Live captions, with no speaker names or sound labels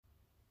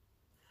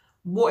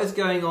What is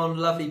going on,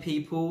 lovely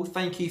people?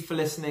 Thank you for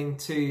listening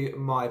to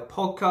my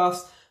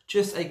podcast.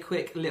 Just a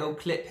quick little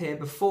clip here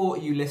before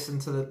you listen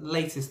to the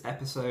latest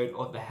episode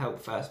of the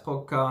Help First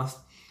podcast.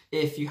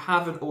 If you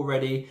haven't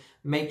already,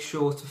 make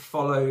sure to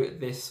follow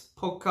this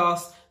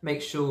podcast.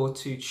 Make sure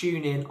to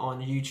tune in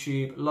on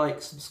YouTube,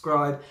 like,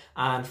 subscribe,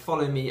 and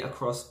follow me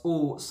across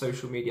all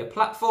social media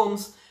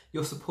platforms.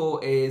 Your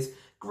support is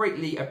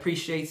greatly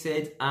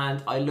appreciated,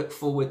 and I look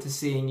forward to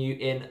seeing you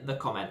in the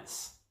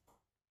comments.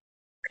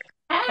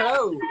 Hey,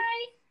 Hello.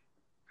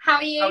 how are How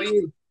are you?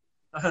 you?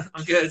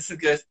 I'm good. I'm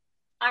good.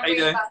 I'm How you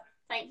really doing? well,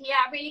 thank you.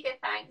 Yeah, really good,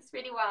 thanks.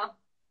 Really well.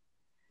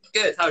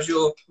 Good. How's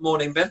your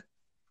morning been?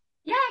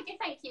 Yeah, good,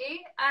 thank you.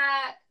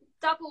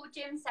 Double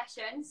gym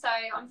session, so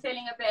I'm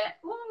feeling a bit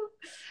woo.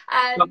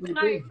 Lovely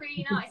But no, too.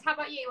 really nice. How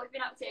about you? What have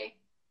you been up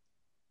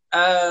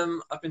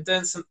to? I've been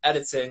doing some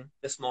editing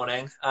this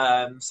morning.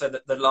 So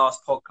that the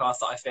last podcast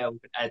that I filmed,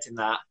 I've been editing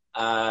that,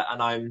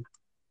 and I'm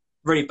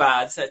really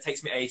bad, so it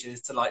takes me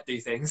ages to like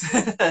do things.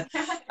 So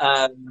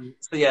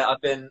yeah, I've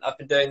been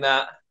doing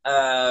that,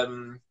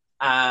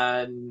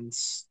 and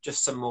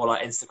just some more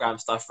like Instagram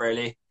stuff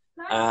really.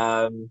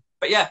 Nice.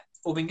 But yeah,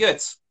 all been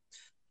good.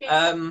 Good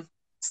stuff.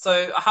 So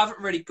I haven't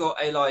really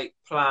got a like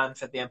plan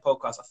for the end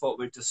podcast. I thought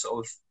we'd just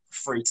sort of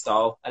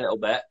freestyle a little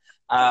bit.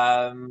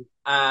 And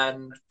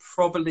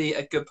probably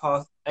a good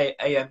part,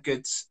 a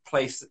good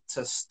place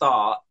to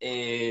start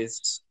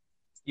is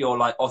your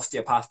like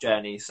osteopath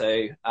journey.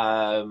 So,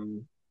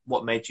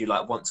 what made you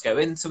like want to go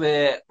into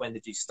it? When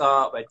did you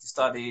start? Where did you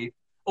study?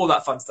 All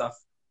that fun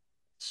stuff.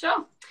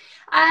 Sure.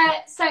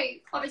 So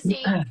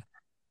obviously,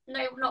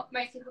 no, not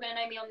most people are going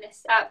to know me on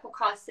this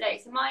podcast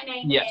today. So my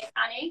name Yeah. is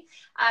Annie.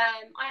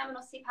 I am an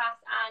osteopath,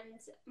 and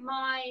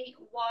my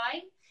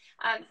why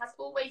has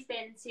always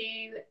been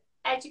to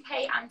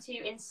educate and to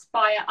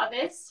inspire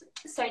others,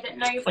 so that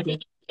nobody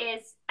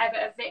is ever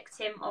a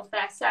victim of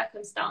their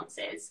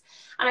circumstances.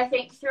 And I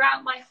think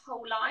throughout my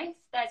whole life,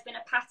 there's been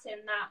a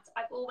pattern that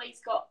I've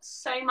always got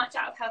so much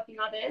out of helping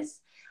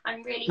others,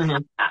 and really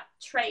have that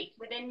trait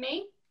within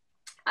me.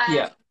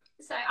 Yeah.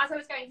 So as I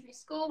was going through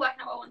school,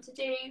 working out what I want to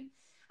do,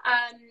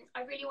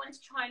 I really wanted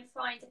to try and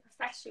find a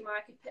profession where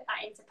I could put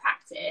that into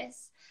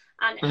practice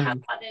and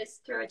help others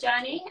through a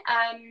journey.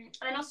 And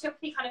then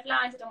osteopathy kind of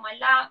landed on my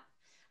lap,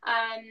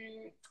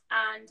 and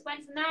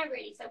went from there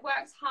really. So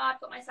worked hard,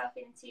 got myself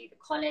into the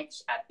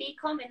college at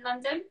BCom in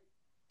London.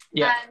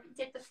 Yeah.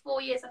 Did the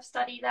 4 years of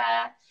study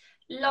there.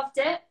 Loved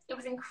it. It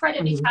was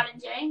incredibly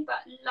challenging,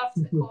 but loved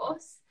the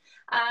course.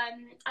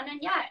 And then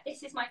yeah,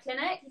 this is my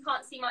clinic. You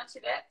can't see much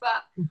of it,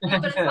 but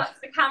I'm going to touch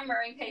the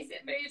camera in case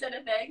it moves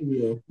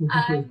anything.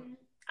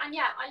 And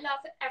yeah, I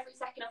love every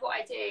second of what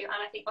I do,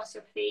 and I think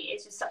osteopathy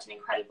is just such an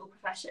incredible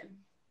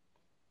profession.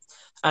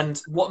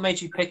 And what made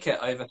you pick it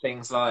over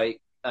things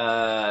like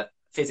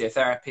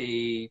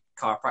physiotherapy,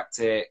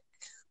 chiropractic,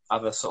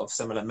 other sort of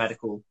similar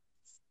medical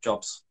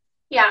jobs?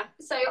 Yeah,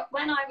 so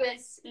when I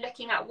was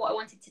looking at what I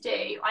wanted to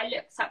do, I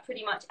looked at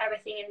pretty much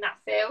everything in that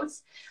field.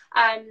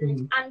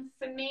 And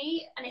for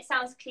me, and it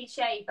sounds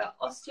cliche, but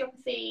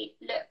osteopathy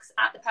looks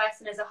at the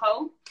person as a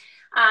whole.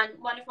 And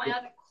one of my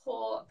other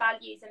core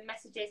values and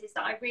messages is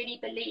that I really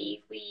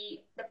believe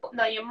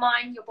your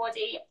mind, your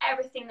body,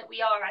 everything that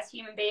we are as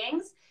human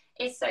beings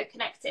is so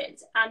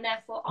connected. And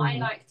therefore, I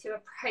like to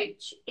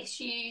approach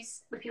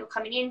issues with people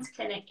coming into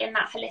clinic in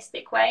that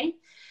holistic way.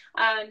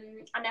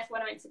 And therefore,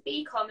 when I went to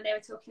BCom and they were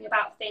talking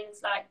about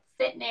things like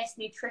fitness,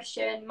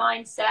 nutrition,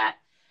 mindset,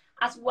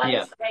 as well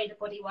as the way the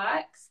body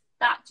works,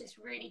 that just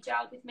really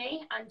gelled with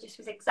me and just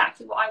was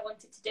exactly what I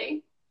wanted to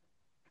do.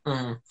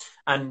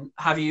 And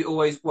have you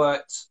always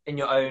worked in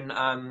your own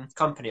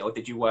company, or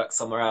did you work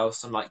somewhere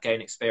else and like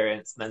gain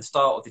experience and then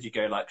start, or did you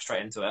go like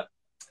straight into it?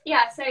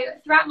 Yeah, so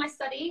throughout my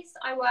studies,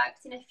 I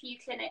worked in a few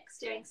clinics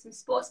doing some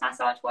sports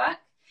massage work.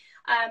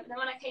 And then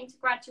when I came to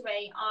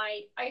graduate,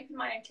 I opened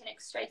my own clinic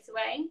straight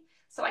away.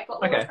 So I got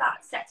all of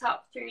that set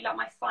up through like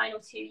my final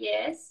 2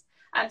 years.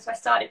 So I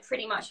started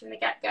pretty much from the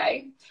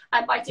get-go.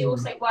 But I do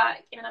also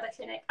work in another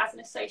clinic as an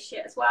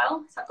associate as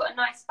well. So I've got a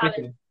nice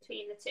balance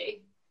between the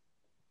two.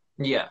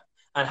 Yeah.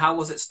 And how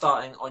was it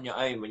starting on your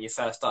own when you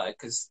first started?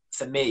 Because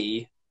for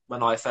me,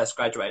 when I first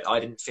graduated,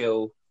 I didn't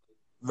feel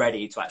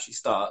ready to actually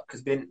start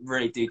because we didn't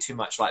really do too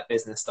much like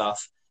business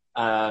stuff.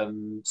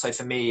 So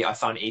for me, I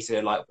found it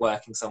easier like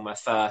working somewhere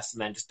first and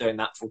then just doing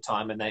that full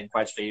time and then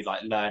gradually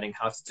like learning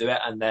how to do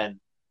it and then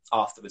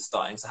afterwards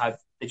starting. So how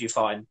did you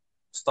find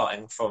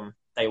starting from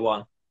day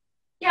one?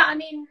 Yeah, I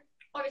mean,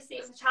 obviously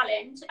it was a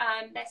challenge.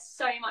 There's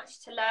so much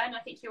to learn. I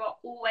think you are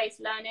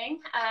always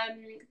learning.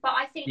 But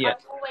I think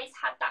I've always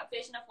had that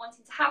vision of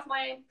wanting to have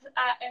my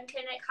own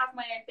clinic, have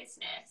my own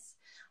business.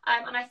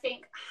 And I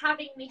think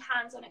having the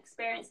hands-on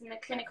experience and the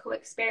clinical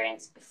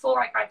experience before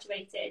I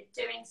graduated,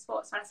 doing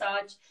sports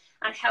massage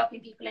and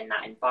helping people in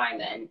that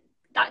environment,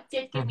 that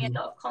did give me a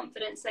lot of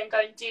confidence to then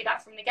go and do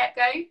that from the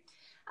get-go.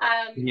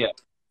 And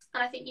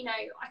I think, you know,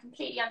 I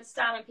completely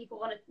understand when people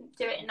want to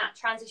do it in that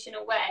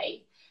transitional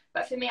way.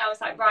 But for me, I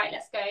was like, right,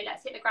 let's go.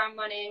 Let's hit the ground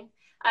running.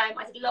 I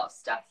did a lot of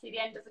stuff through the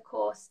end of the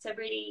course to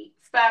really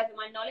further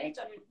my knowledge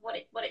on what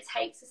it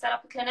takes to set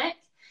up a clinic.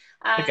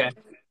 Okay.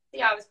 So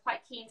yeah, I was quite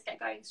keen to get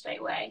going straight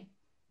away.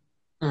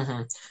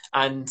 Mm-hmm.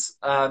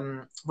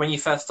 And when you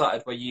first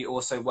started, were you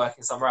also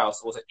working somewhere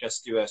else, or was it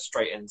just you were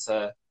straight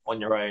into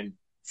on your own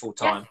full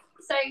time? Yeah.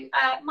 So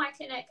my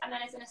clinic, and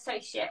then as an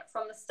associate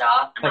from the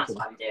start, and that's Okay.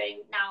 what I'm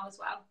doing now as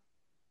well.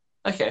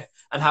 Okay.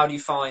 And how do you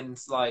find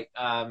like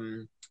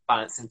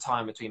balancing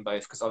time between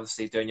both? Because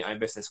obviously doing your own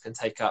business can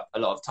take up a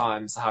lot of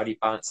time. So how do you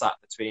balance that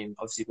between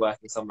obviously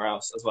working somewhere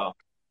else as well?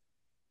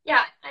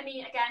 Yeah, I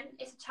mean, again,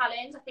 it's a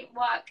challenge. I think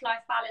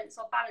work-life balance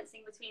or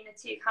balancing between the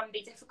two can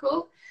be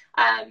difficult.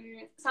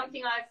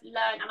 Something I've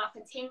learned and I'm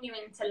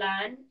continuing to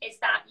learn is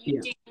that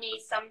you do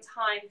need some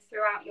time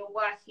throughout your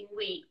working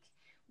week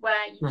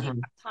where you do have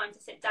time to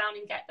sit down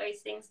and get those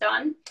things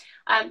done.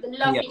 The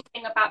lovely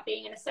thing about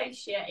being an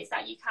associate is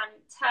that you can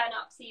turn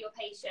up, see your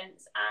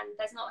patients, and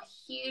there's not a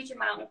huge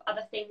amount of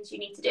other things you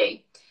need to do.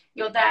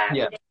 You're there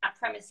within that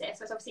premises.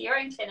 So it's obviously your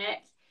own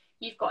clinic.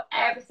 You've got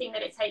everything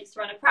that it takes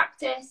to run a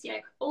practice, you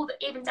know,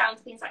 even down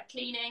to things like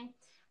cleaning,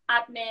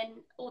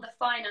 admin, all the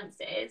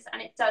finances,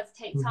 and it does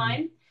take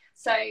time.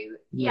 So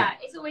yeah,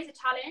 it's always a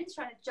challenge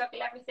trying to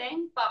juggle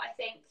everything, but I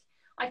think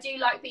I do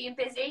like being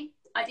busy.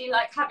 I do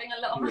like having a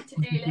lot on my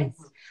to-do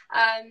list.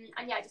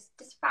 And yeah,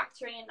 just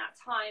factoring in that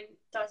time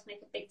does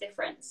make a big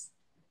difference.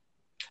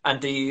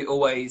 And do you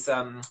always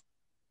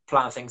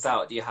plan things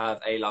out? Do you have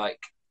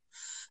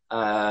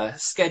a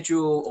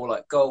schedule or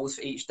like goals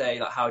for each day?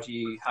 Like how do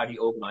you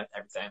organize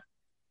everything?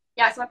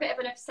 Yeah, so I'm a bit of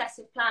an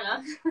obsessive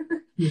planner.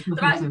 So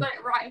I've actually got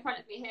it right in front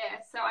of me here.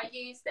 So I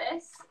use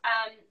this.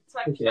 So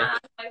I plan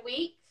my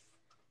week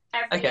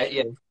every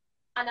week.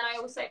 And then I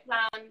also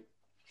plan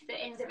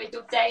the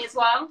individual day as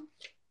well.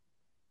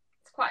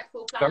 It's quite a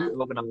cool planner. Very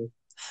organized.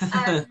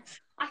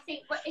 I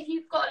think if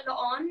you've got a lot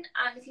on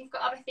and if you've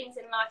got other things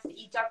in life that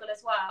you juggle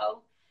as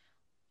well,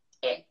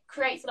 it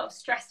creates a lot of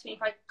stress to me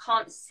if I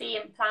can't see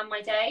and plan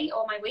my day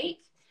or my week.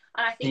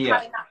 And I think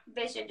having that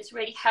vision just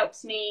really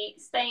helps me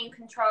stay in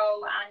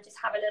control and just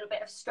have a little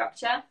bit of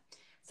structure.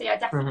 So yeah,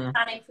 definitely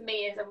planning for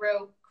me is a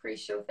real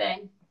crucial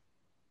thing.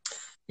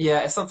 Yeah,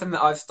 it's something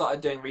that I've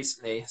started doing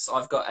recently. So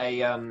I've got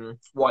a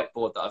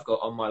whiteboard that I've got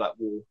on my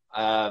wall,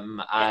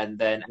 and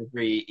then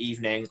every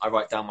evening I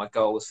write down my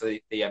goals for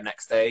the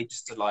next day,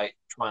 just to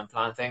try and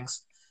plan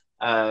things.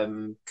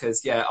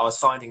 Because I was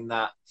finding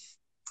that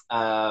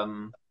I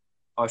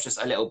was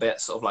just a little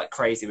bit sort of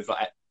crazy with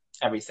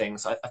everything,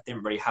 so I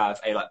didn't really have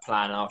a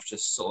plan, and I was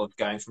just sort of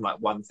going from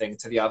one thing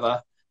to the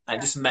other, and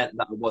it just meant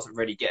that I wasn't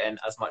really getting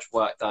as much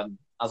work done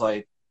as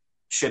I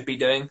should be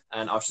doing,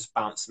 and I was just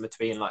bouncing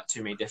between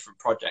too many different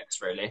projects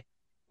really.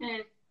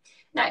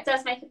 No, it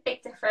does make a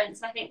big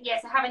difference. And I think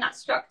so having that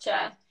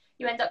structure,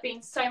 you end up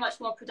being so much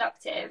more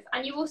productive,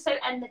 and you also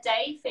end the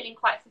day feeling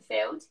quite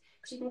fulfilled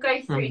because you can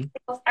go through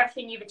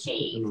everything you've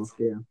achieved,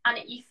 and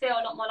you feel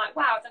a lot more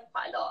wow, I've done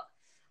quite a lot.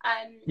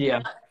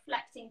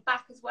 Reflecting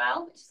back as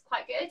well, which is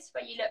quite good,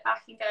 where you look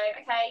back and go,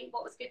 okay,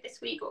 what was good this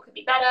week, what could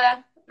be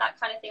better, that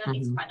kind of thing. I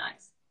think is quite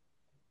nice.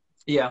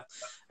 Yeah.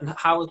 And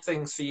how were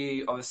things for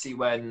you, obviously,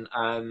 when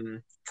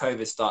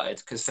COVID started?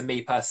 Because for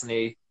me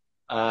personally,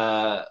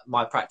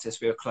 my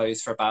practice, we were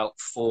closed for about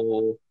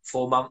four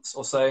months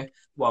or so,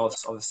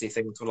 whilst obviously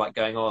things were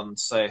going on.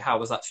 So how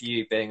was that for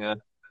you being a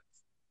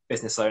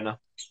business owner?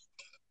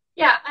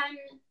 Yeah,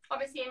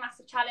 obviously a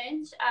massive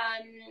challenge.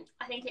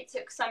 I think it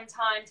took some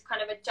time to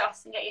kind of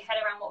adjust and get your head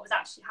around what was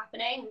actually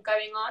happening and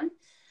going on.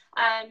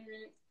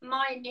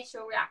 My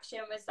initial reaction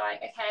was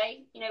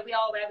okay, we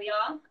are where we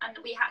are, and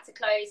we had to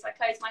close. So I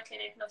closed my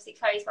clinic and obviously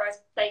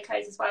they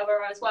closed as well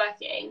where I was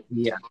working.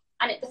 Yeah.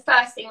 And the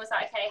first thing was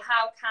okay,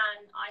 how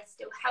can I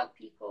still help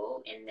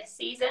people in this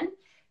season?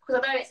 Because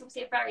although it's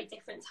obviously a very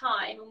different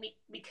time, and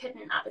we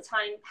couldn't at the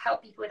time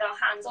help people with our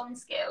hands-on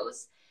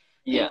skills,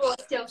 people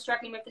are still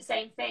struggling with the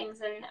same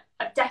things. And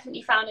I've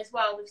definitely found as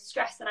well with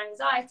stress and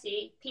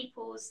anxiety,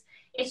 people's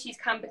issues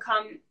can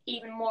become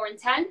even more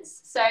intense.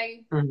 So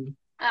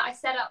I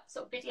set up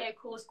sort of video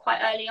calls quite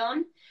early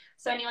on,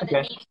 so anyone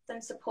that needs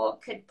some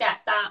support could get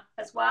that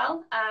as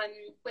well,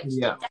 which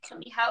did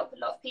definitely help a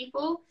lot of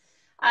people,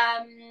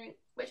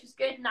 which was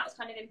good, and that was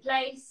kind of in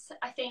place.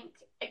 I think,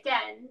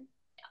 again,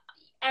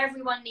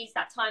 everyone needs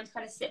that time to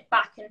kind of sit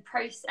back and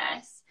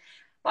process,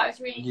 but I was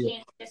really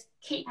keen to just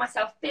keep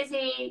myself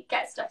busy,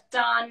 get stuff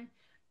done,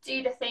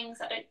 do the things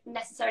I don't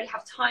necessarily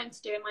have time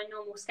to do in my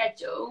normal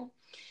schedule.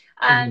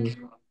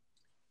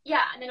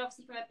 Yeah, and then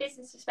obviously from a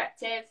business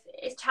perspective,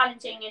 it's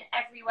challenging in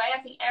every way. I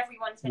think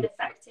everyone's been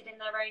affected in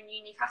their own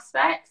unique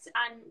aspect,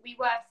 and we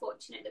were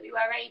fortunate that we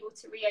were able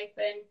to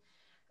reopen,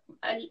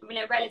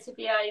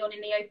 relatively early on in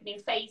the opening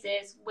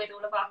phases with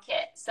all of our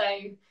kit. So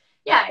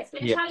yeah, it's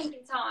been a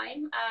challenging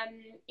time.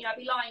 I'd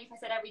be lying if I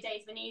said every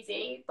day's been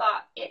easy,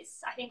 but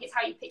I think it's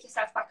how you pick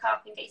yourself back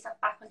up and get yourself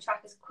back on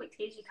track as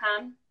quickly as you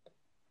can.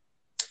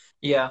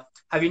 Yeah.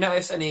 Have you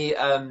noticed any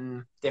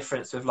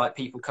difference with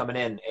people coming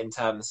in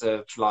terms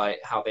of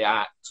how they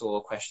act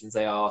or questions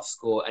they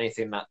ask, or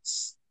anything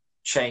that's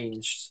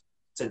changed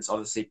since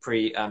obviously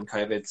pre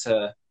COVID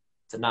to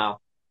now?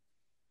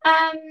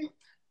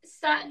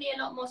 Certainly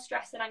a lot more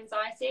stress and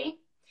anxiety.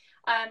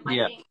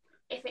 Yeah. I think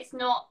if it's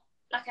not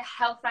like a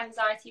health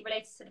anxiety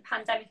related to the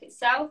pandemic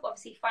itself,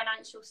 obviously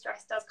financial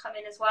stress does come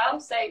in as well.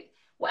 So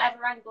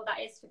whatever angle that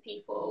is for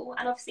people,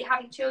 and obviously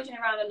having children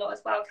around a lot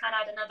as well can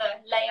add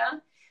another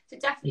layer. So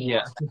definitely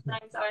more stress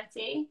and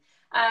anxiety.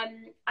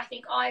 I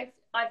think I've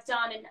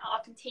done and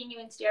are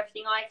continuing to do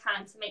everything I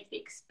can to make the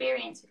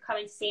experience of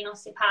coming to see an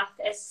osteopath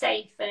as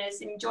safe and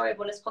as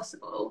enjoyable as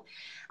possible.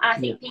 And I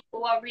think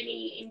people are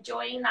really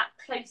enjoying that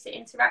closer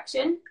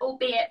interaction,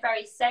 albeit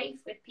very safe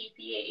with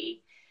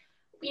PPE.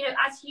 You know,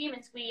 as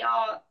humans, we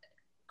are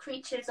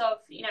creatures of,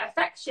 you know,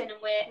 affection, and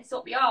it's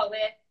what we are.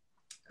 We're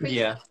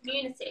creatures of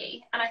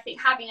community. And I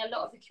think having a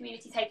lot of the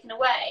community taken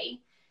away,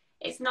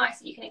 it's nice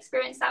that you can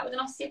experience that with an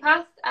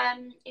osteopath.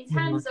 In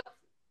terms of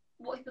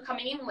what people are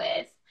coming in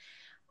with,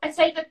 I'd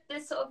say that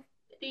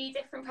the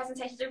different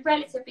presentations are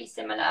relatively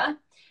similar.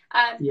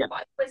 But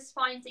I was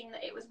finding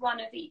that it was one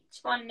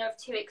of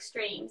two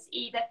extremes.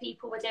 Either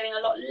people were doing a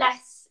lot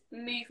less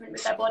movement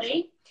with their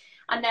body,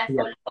 and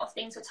therefore a lot of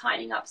things were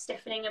tightening up,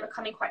 stiffening, and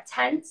becoming quite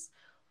tense.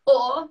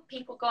 Or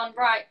people gone,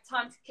 right,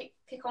 time to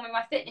kick on with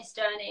my fitness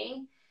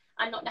journey,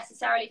 and not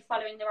necessarily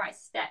following the right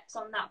steps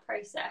on that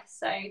process.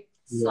 So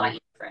slightly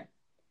different.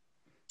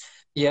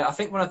 Yeah, I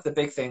think one of the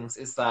big things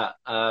is that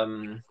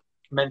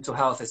mental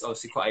health is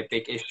obviously quite a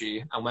big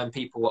issue. And when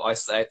people are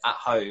isolated at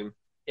home,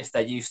 if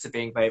they're used to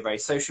being very, very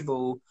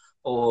sociable,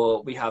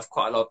 or we have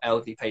quite a lot of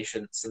elderly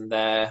patients and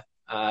they're,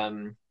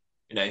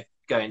 you know,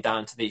 going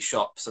down to these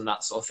shops and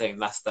that sort of thing,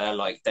 that's their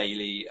like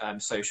daily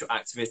social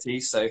activity.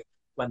 So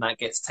when that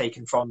gets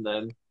taken from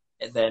them,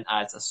 it then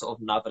adds a sort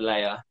of another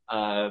layer.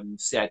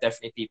 So yeah,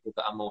 definitely people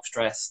that are more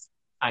stressed,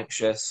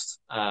 anxious,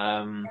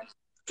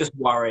 just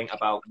worrying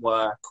about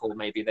work, or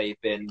maybe they've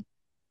been,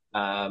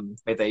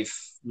 maybe they've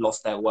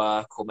lost their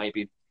work, or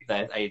maybe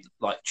there's a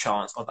like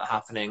chance of that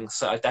happening.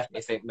 So I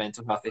definitely think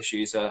mental health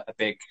issues are a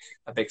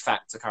big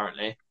factor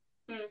currently.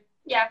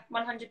 Yeah,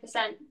 100%.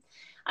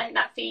 I think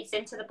that feeds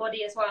into the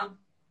body as well.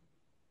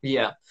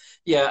 Yeah,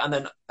 and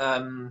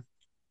then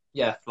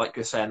like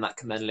you're saying, that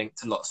can then link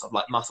to lots of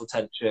like muscle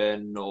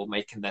tension, or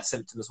making their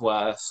symptoms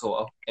worse,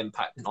 or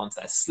impacting onto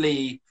their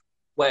sleep,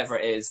 whatever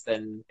it is.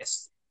 Then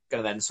it's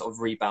going to then sort of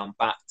rebound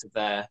back to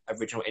their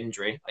original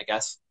injury, I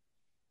guess.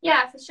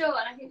 Yeah, for sure.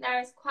 And I think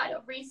there is quite a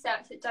lot of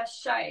research that does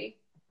show, you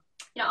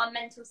know, our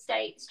mental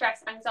state,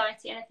 stress,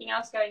 anxiety, anything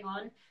else going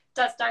on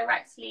does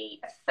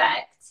directly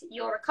affect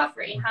your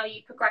recovery and how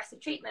you progress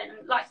with treatment.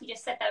 And like you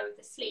just said there with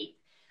the sleep,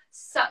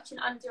 such an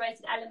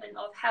underrated element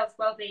of health,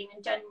 well-being,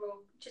 and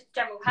general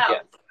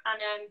health.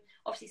 And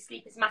obviously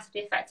sleep is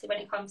massively affected when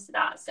it comes to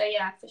that. So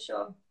yeah, for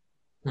sure.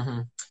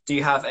 Do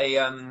you have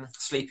a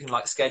sleeping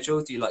like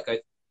schedule? Do you like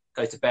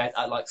go to bed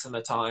at like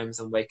similar times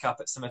and wake up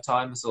at similar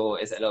times, or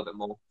is it a little bit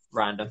more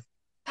random?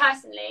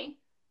 Personally,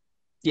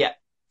 so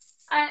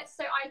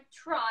I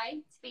try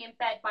to be in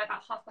bed by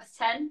about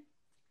 10:30.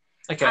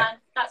 Okay. And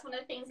that's one of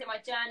the things in my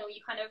journal.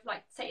 You kind of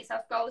like set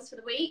yourself goals for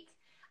the week,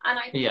 and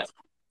I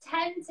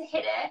tend to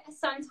hit it.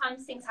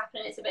 Sometimes things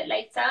happen and it's a bit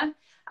later,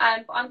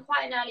 but I'm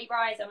quite an early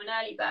riser. I'm an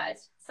early bird,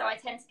 so I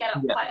tend to get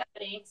up quite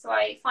early. So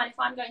I find if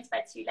I'm going to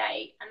bed too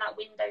late and that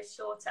window's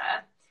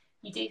shorter,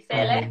 you do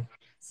feel it.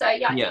 So I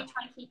do try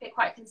and keep it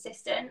quite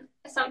consistent.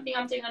 Something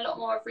I'm doing a lot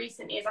more of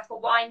recently is like a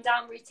wind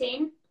down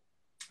routine.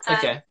 So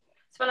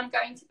when I'm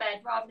going to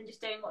bed, rather than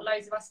just doing what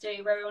loads of us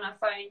do, where we're on our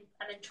phone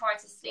and then try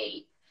to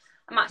sleep,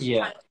 I'm actually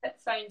trying to put the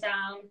phone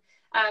down.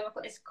 I've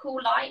got this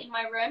cool light in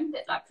my room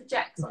that like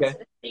projects onto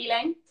the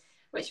ceiling,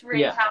 which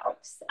really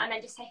helps. And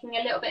then just taking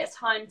a little bit of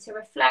time to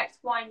reflect,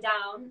 wind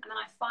down, and then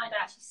I find I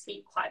actually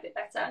sleep quite a bit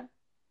better.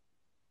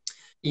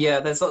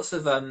 Yeah, there's lots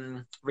of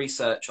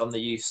research on the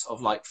use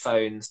of like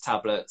phones,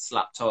 tablets,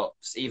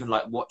 laptops, even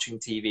like watching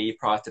TV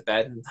prior to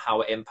bed, and how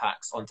it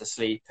impacts onto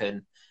sleep,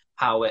 and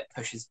how it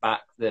pushes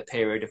back the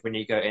period of when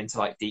you go into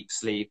like deep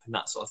sleep and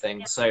that sort of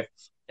thing. So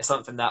it's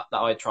something that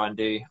I try and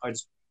do. I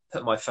just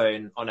put my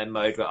phone on a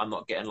mode where I'm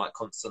not getting like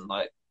constant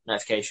like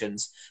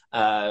notifications,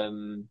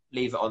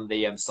 leave it on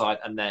the side,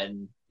 and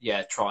then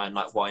try and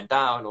like wind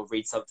down or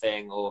read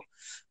something, or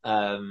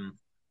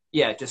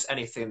just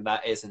anything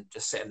that isn't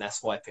just sitting there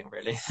swiping,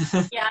 really.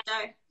 Yeah,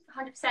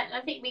 no, 100%. And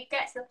I think we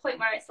get to the point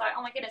where it's like,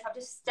 oh my goodness, I've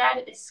just stared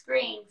at this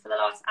screen for the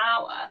last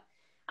hour,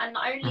 and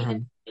not only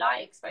the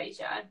light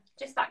exposure,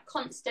 just that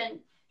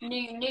constant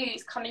new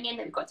news coming in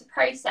that we've got to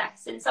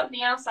process. And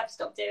something else I've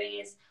stopped doing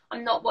is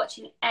I'm not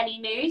watching any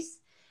news.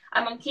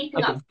 I'm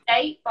keeping up to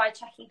date by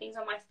checking things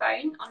on my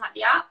phone, on like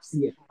the apps,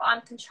 but I'm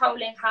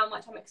controlling how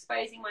much I'm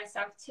exposing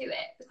myself to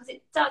it, because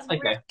it does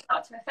really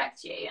start to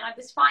affect you. And I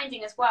was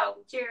finding as well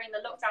during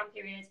the lockdown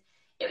period,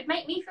 it would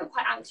make me feel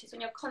quite anxious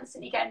when you're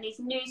constantly getting these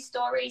news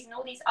stories and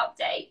all these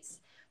updates.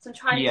 So I'm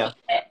trying to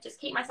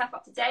keep myself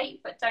up to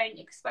date, but don't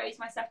expose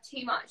myself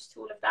too much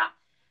to all of that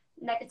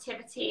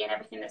negativity and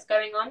everything that's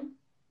going on.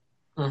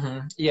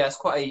 Yeah, it's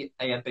quite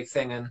a big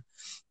thing. And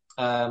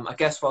I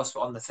guess whilst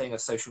we're on the thing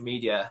of social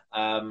media,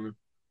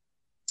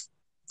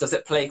 does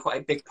it play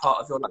quite a big part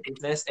of your like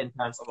business in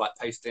terms of like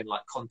posting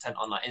like content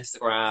on like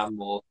Instagram,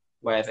 or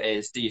wherever it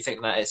is. Do you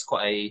think that is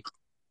quite a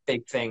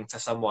big thing for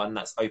someone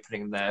that's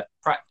opening their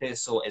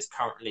practice or is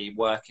currently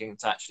working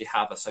to actually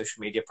have a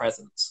social media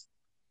presence?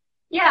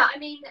 Yeah, I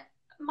mean,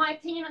 my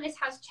opinion on this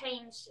has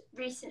changed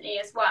recently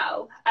as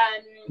well.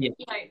 You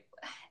know,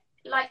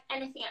 like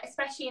anything,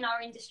 especially in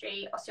our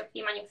industry,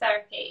 osteopathy manual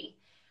therapy,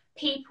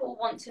 people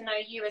want to know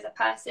you as a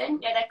person.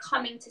 You know, they're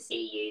coming to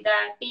see you.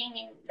 They're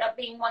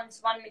being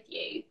one-to-one with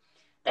you.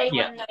 They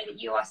want to know that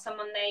you are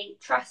someone they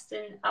trust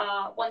and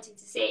are wanting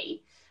to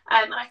see.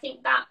 And I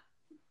think that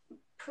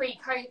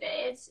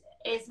pre-COVID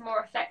is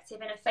more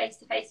effective in a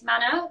face-to-face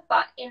manner.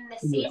 But in the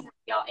season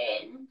we are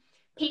in,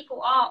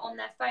 people are on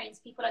their phones.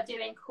 People are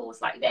doing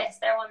calls like this.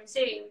 They're on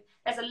Zoom.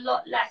 There's a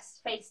lot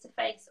less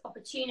face-to-face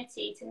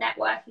opportunity to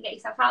network and get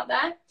yourself out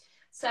there.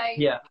 So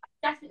I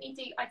definitely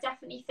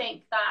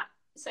think that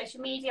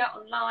social media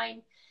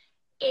online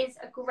is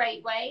a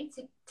great way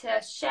to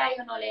share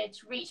your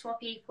knowledge, reach more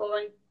people,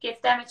 and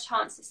give them a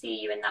chance to see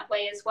you in that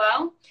way as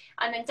well.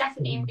 And then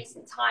definitely in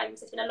recent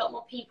times, there's been a lot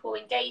more people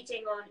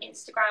engaging on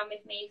Instagram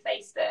with me,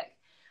 Facebook,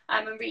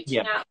 and reaching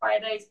out via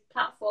those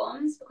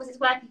platforms because it's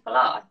where people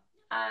are.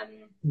 I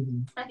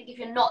think if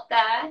you're not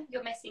there,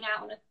 you're missing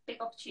out on a big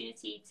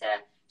opportunity to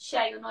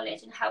share your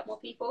knowledge and help more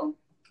people.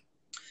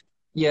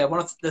 Yeah,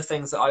 one of the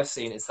things that I've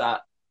seen is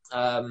that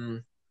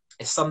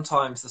it's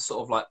sometimes the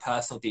sort of like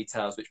personal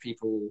details which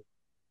people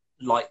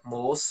like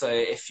more. So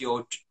if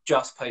you're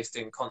just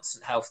posting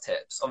constant health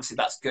tips, obviously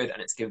that's good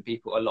and it's giving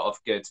people a lot of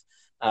good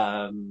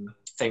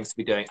things to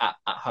be doing at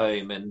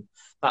home and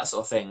that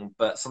sort of thing.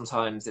 But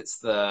sometimes it's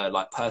the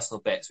like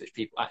personal bits which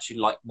people actually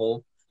like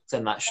more.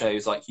 Then that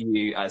shows like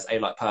you as a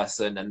like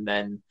person, and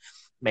then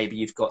maybe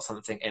you've got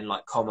something in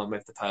like common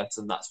with the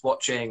person that's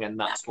watching, and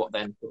that's what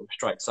then sort of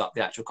strikes up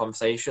the actual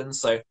conversation.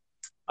 So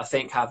I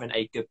think having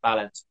a good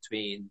balance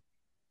between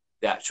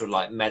the actual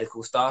like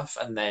medical stuff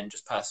and then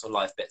just personal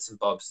life bits and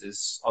bobs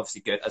is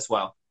obviously good as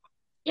well.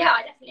 Yeah,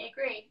 I definitely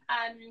agree.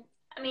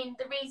 I mean,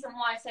 the reason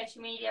why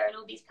social media and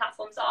all these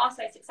platforms are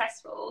so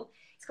successful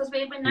is because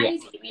we're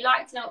nosy. We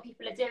like to know what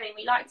people are doing.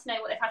 We like to know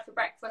what they've had for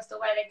breakfast or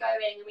where they're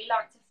going. And we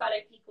like to follow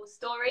people's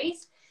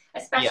stories,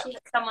 especially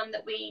if someone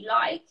that we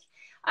like.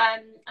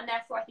 And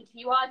therefore, I think if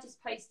you are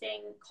just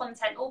posting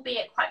content,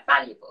 albeit quite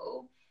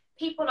valuable,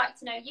 people like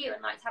to know you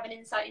and like to have an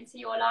insight into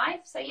your life.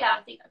 So yeah,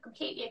 I think I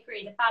completely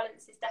agree. The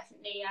balance is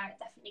definitely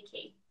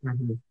key.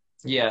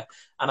 Yeah,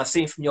 and I've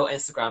seen from your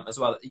Instagram as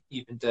well that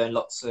you've been doing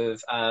lots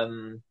of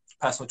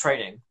personal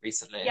training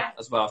recently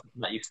as well,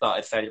 that you've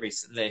started fairly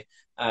recently.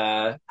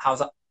 How's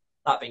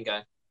that been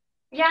going?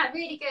 Yeah,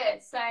 really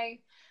good. So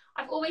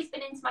I've always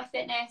been into my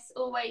fitness,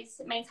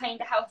 always maintained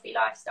a healthy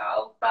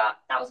lifestyle, but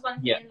that was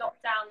one thing in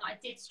lockdown that I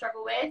did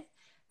struggle with.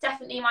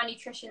 Definitely my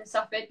nutrition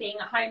suffered, being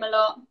at home a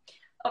lot.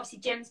 Obviously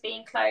gyms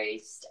being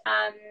closed,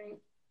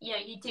 you know,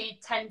 you do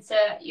tend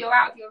to, you're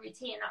out of your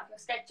routine, out of your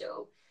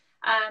schedule.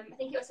 I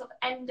think it was sort of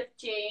end of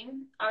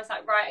June. I was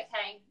like, right,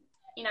 okay,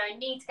 you know, I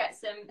need to get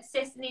some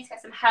assistance, need to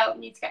get some help,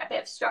 need to get a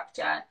bit of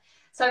structure.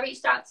 So I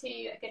reached out to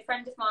a good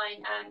friend of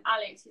mine,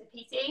 Alex, who's a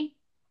PT.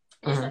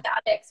 And just said,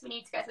 Alex, we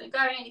need to get something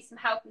going. I need some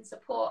help and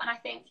support. And I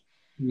think,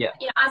 you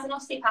know, as an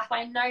osteopath,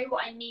 I know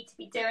what I need to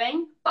be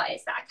doing, but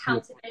it's that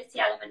accountability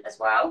element as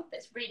well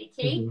that's really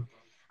key.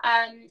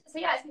 So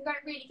yeah, it's been going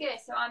really good.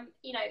 So I'm,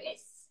 you know,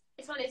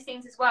 it's one of those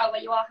things as well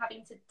where you are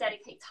having to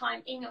dedicate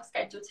time in your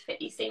schedule to fit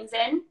these things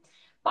in.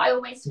 But I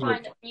always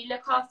find that when you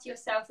look after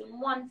yourself in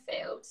one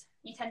field,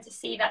 you tend to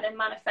see that then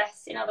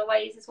manifest in other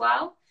ways as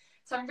well.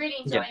 So I'm really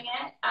enjoying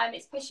it.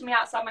 It's pushing me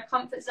outside my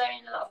comfort zone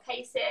in a lot of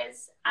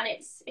cases, and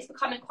it's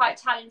becoming quite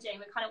challenging.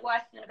 We're kind of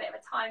working on a bit of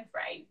a time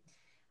frame.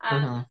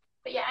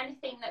 But yeah,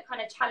 anything that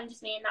kind of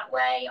challenges me in that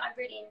way, I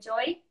really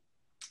enjoy.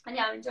 And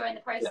yeah, I'm enjoying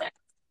the process.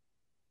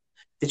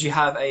 Did you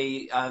have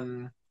a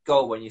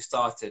goal when you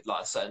started,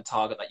 like a certain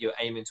target that you were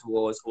aiming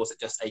towards, or was it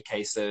just a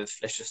case of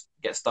let's just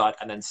get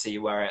started and then see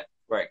where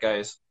it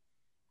goes?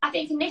 I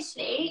think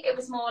initially it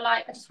was more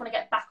like I just want to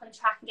get back on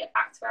track and get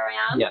back to where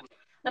I am.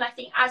 Then I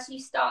think as you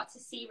start to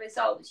see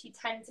results, you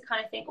tend to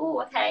kind of think,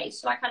 oh, okay,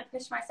 should I kind of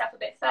push myself a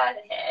bit further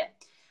here?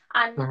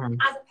 And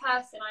as a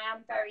person, I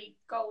am very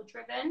goal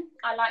driven.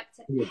 I like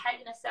to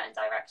head in a certain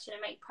direction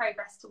and make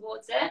progress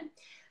towards it.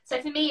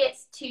 So for me,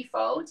 it's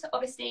twofold.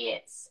 Obviously,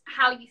 it's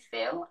how you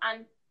feel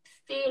and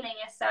feeling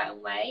a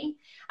certain way.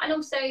 And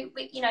also,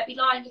 you know, it'd be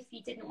lying if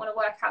you didn't want to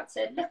work out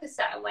to look a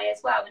certain way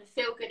as well and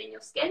feel good in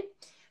your skin.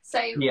 So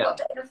got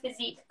a bit of a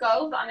physique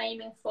goal that I'm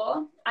aiming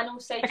for. And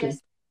also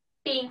just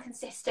being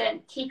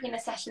consistent, keeping the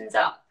sessions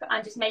up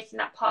and just making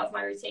that part of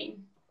my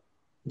routine.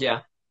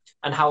 Yeah.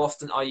 And how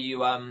often are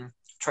you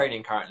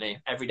training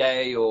currently? Every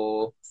day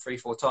or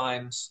 3-4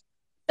 times?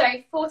 So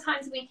 4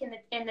 times a week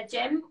in the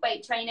gym,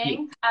 weight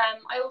training.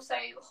 I also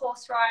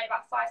horse ride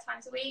about 5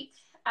 times a week.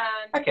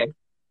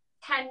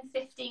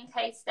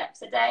 10-15k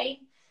steps a day.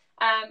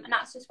 And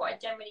that's just what I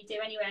generally do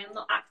anyway. I'm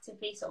not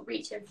actively sort of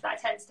reaching for that.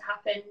 It tends to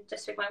happen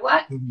just with my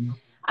work.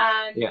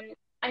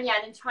 And yeah,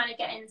 then trying to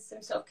get in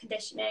some sort of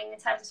conditioning in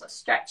terms of sort of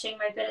stretching,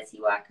 mobility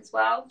work as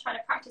well. Trying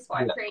to practice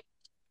what I preach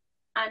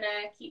and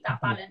keep that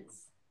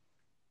balance.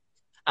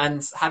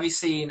 And have you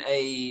seen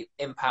a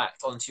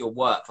impact onto your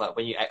work? Like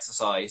when you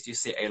exercise, do you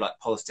see a like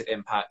positive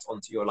impact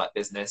onto your like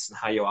business and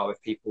how you are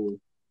with people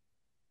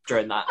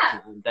during that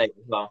day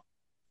as well?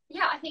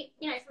 Yeah, I think,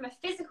 from a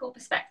physical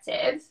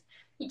perspective,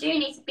 you do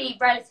need to be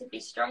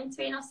relatively strong to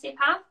be an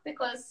osteopath,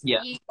 because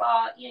you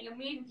are, you're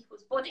moving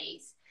people's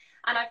bodies.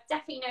 And I've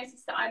definitely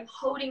noticed that I'm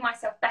holding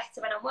myself better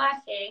when I'm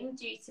working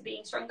due to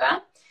being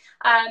stronger.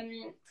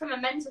 From a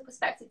mental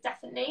perspective,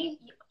 definitely,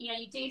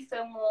 you do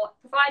feel more,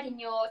 providing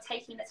you're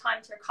taking the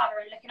time to recover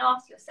and looking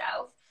after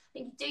yourself, I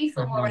think you do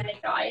feel more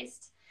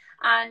energized.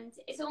 And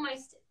it's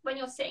almost, when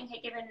you're sitting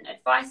here giving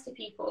advice to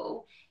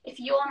people, if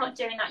you're not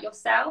doing that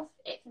yourself,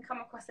 it can come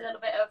across a little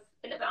bit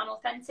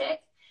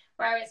unauthentic.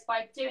 Whereas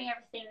by doing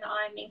everything that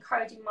I'm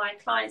encouraging my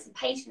clients and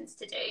patients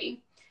to do,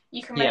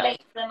 you can relate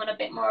to them on a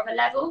bit more of a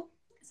level.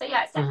 So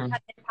yeah, it's definitely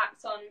had an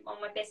impact on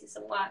my business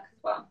and work as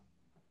well.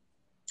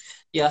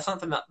 Yeah,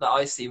 something that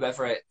I see,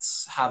 whether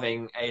it's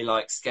having a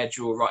like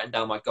schedule, writing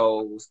down my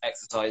goals,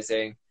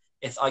 exercising.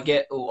 If I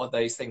get all of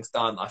those things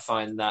done, I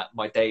find that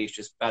my day is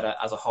just better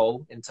as a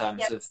whole in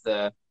terms of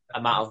the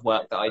amount of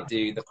work that I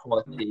do, the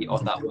quality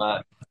of that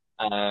work,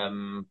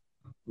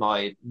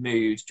 my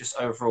mood, just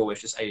overall is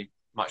just a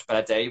much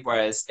better day.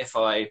 Whereas if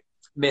I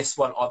miss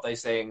one of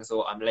those things,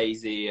 or I'm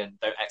lazy and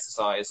don't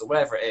exercise or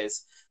whatever it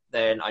is,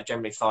 then I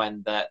generally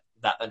find that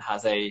then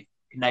has a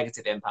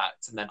negative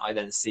impact, and then I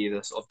then see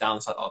the sort of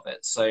downside of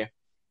it. So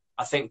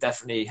I think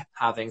definitely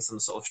having some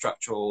sort of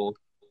structural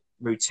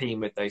routine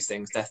with those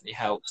things definitely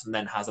helps, and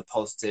then has a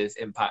positive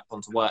impact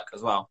onto work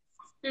as well.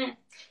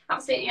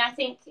 Absolutely. I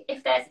think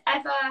if there's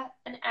ever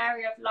an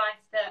area of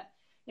life that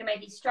you're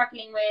maybe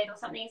struggling with, or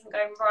something isn't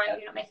going right, or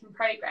you're not making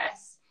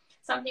progress,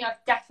 something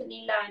I've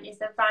definitely learned is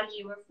the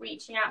value of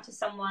reaching out to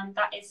someone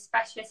that is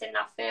specialist in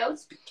that field.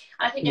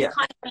 And I think this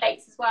kind of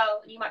relates as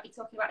well, and you might be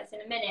talking about this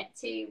in a minute,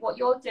 to what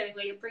you're doing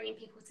where you're bringing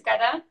people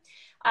together.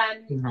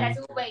 There's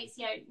always,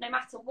 no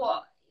matter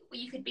what,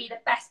 you could be the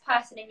best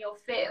person in your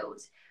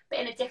field, but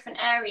in a different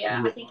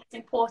area. I think it's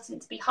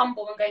important to be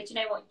humble and go, do you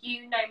know what,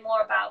 you know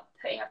more about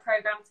putting a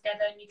program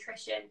together,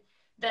 nutrition,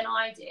 than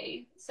I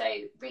do. So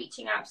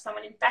reaching out to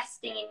someone,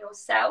 investing in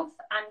yourself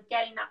and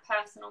getting that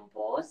person on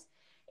board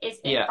is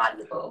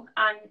invaluable.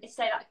 And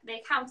so that the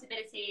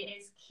accountability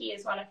is key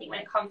as well, I think, when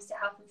it comes to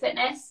health and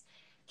fitness,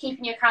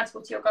 keeping you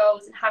accountable to your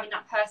goals and having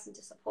that person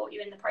to support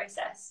you in the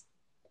process.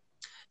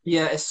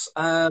 Yeah, it's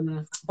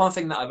one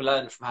thing that I've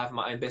learned from having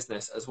my own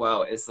business as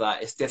well is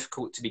that it's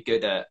difficult to be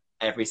good at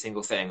every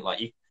single thing.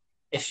 Like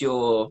if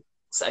you're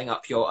setting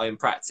up your own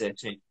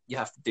practice, you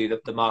have to do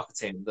the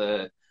marketing,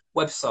 the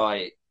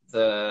website,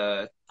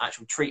 the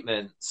actual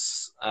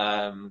treatments,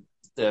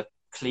 the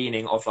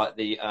cleaning of like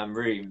the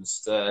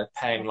rooms, the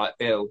paying like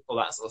bill, all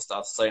that sort of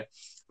stuff. So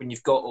when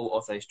you've got all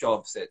of those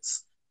jobs,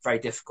 it's very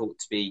difficult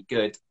to be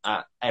good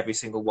at every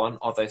single one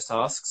of those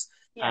tasks.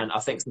 And I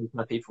think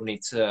sometimes people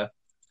need to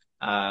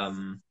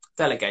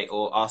delegate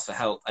or ask for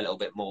help a little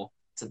bit more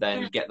to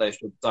then get those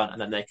jobs done, and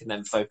then they can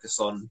then focus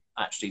on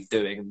actually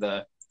doing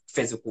the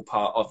physical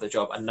part of the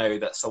job and know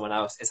that someone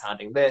else is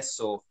handling this,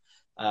 or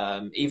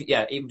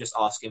even just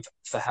asking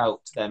for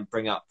help to then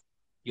bring up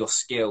your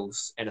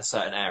skills in a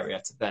certain area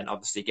to then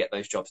obviously get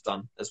those jobs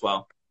done as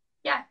well.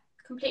 Yeah,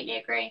 completely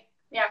agree.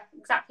 Yeah,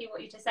 exactly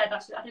what you just said. I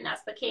think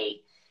that's the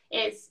key,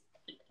 is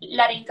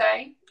letting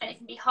go. And it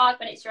can be hard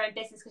when it's your own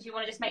business because you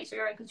want to just make sure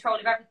you're in control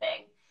of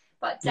everything.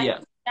 But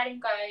definitely letting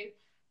go,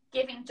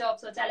 giving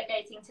jobs or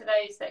delegating to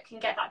those that can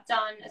get that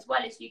done as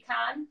well as you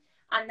can,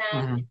 and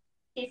then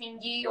giving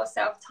you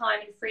yourself time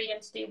and freedom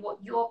to do what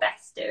you're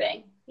best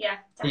doing. Yeah,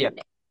 definitely.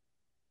 Yeah.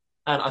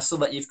 And I saw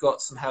that you've got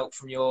some help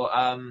from your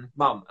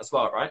mum as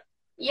well, right?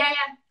 Yeah.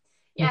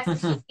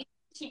 So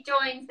she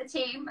joined the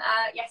team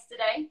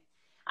yesterday.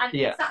 And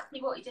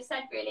exactly what you just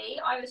said, really.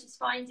 I was just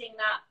finding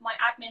that my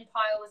admin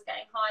pile was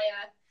getting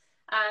higher.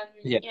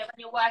 When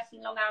you're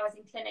working long hours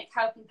in clinic,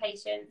 helping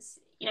patients,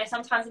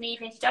 sometimes in the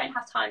evenings you don't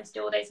have time to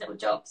do all those little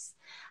jobs.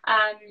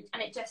 And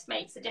it just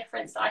makes a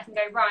difference that I can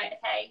go, right,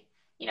 okay,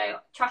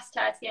 trust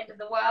her to the end of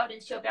the world,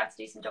 and she'll be able to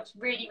do some jobs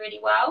really, really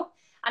well.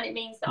 And it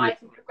means that I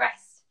can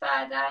progress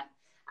further.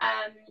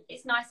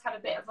 It's nice to have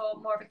a bit of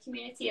more of a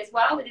community as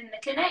well within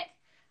the clinic.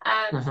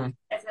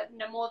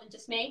 There's more than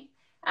just me.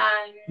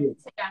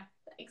 So yeah,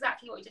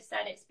 exactly what you just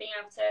said. It's being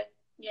able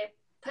to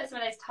put some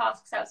of those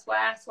tasks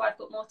elsewhere, so I've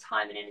got more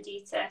time and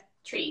energy to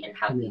treat and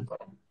help people.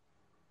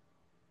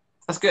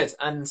 That's good.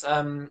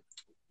 And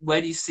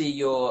where do you see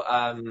your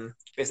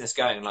business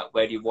going? Like,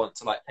 where do you want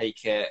to like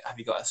take it? Have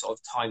you got a sort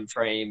of time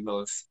frame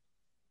of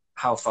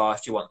how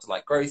fast you want to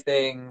like grow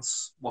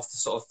things? What's the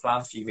sort of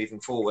plan for you moving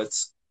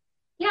forwards?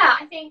 Yeah,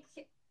 I think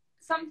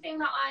something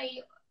that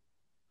I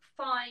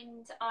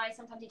find I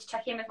sometimes need to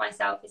check in with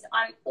myself is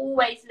I'm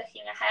always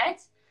looking ahead,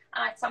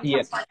 and I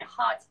sometimes find it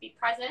hard to be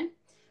present.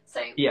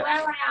 So where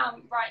I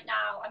am right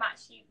now, I'm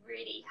actually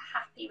really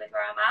happy with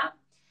where I'm at.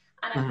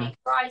 And I think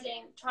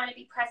trying to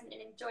be present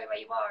and enjoy where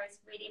you are is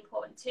really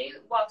important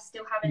too, while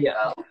still having a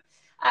goal.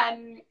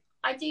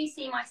 I do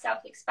see myself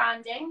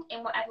expanding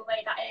in whatever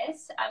way that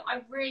is.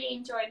 I really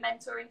enjoy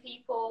mentoring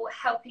people,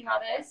 helping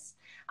others,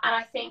 and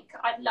I think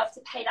I'd love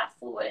to pay that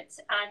forward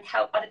and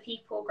help other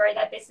people grow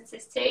their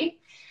businesses too.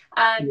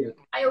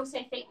 I also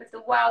think with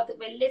the world that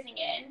we're living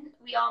in,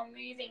 we are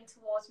moving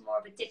towards more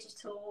of a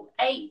digital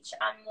age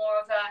and more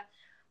of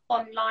a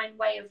online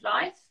way of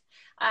life.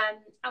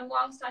 And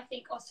whilst I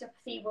think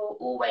osteopathy will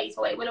always,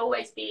 or it will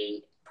always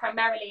be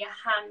primarily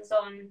a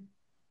hands-on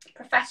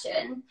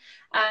profession,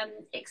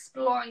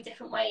 exploring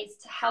different ways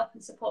to help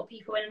and support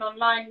people in an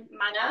online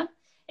manner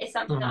is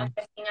something that I'm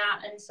looking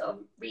at and sort of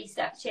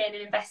researching and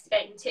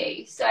investigating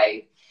too. So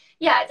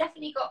yeah,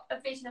 definitely got a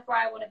vision of where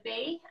I want to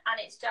be, and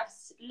it's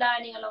just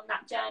learning along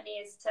that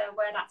journey as to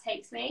where that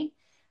takes me,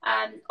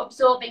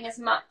 absorbing as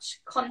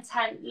much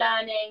content,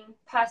 learning,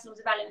 personal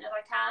development as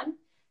I can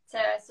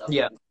to sort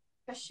of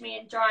push me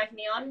and drive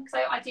me on,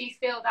 because I do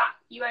feel that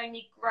you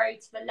only grow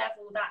to the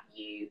level that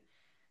you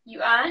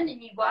earn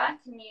and you work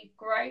and you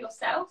grow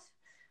yourself.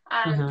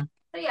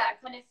 So yeah,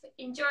 kind of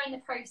enjoying the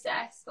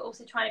process, but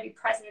also trying to be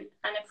present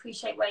and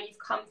appreciate where you've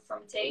come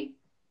from too.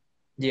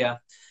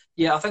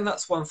 I think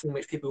that's one thing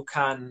which people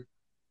can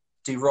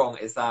do wrong,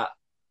 is that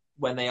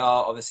when they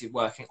are obviously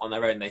working on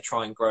their own, they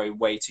try and grow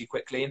way too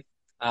quickly,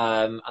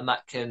 and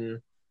that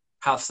can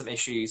have some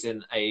issues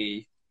in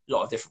a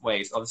lot of different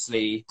ways.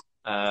 Obviously,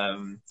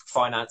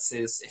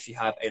 finances, if you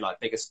have a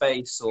bigger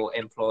space or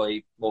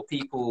employ more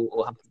people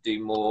or have to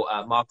do more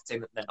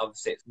marketing, then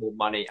obviously it's more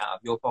money out of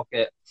your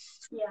pocket.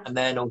 And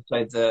then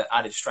also the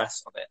added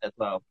stress of it as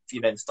well. If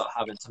you then start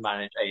having to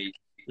manage a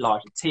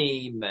larger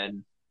team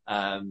and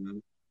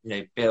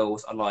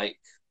bills are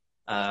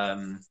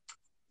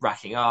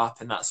racking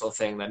up and that sort of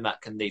thing, then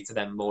that can lead to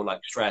them more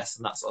stress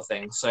and that sort of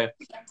thing. So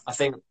I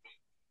think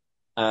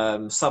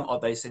some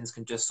of those things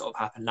can just sort of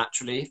happen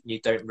naturally. You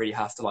don't really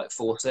have to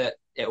force it.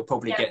 It will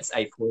probably get to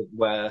a point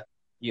where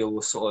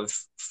you'll sort of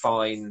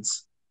find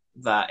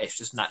that it's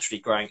just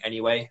naturally growing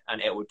anyway,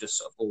 and it will just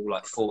sort of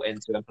all fall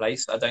into a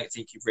place. I don't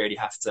think you really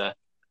have to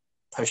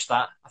push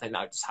that. I think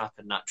that would just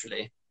happen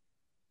naturally.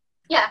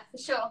 Yeah, for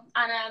sure.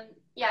 And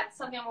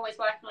something I'm always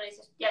working on is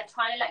just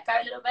trying to let go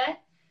a little bit.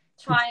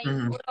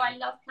 Although I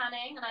love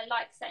planning and I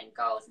like setting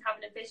goals and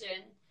having a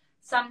vision,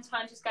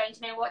 sometimes just going,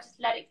 you know what,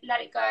 just let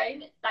it go,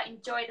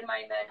 enjoy the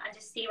moment and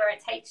just see where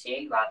it takes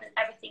you, rather than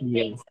everything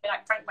being so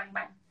bang bang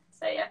bang.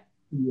 So yeah.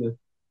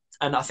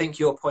 And I think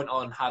your point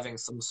on having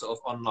some sort of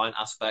online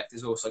aspect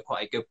is also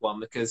quite a good one,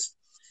 because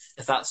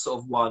if that's sort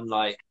of one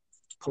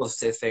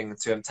positive thing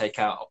to take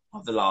out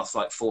of the last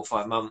 4 or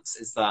 5 months,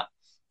 is that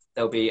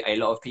there'll be a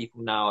lot of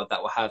people now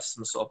that will have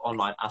some sort of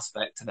online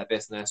aspect to their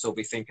business or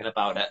be thinking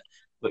about it,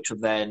 which will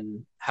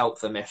then help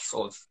them if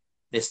sort of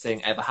this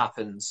thing ever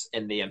happens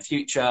in the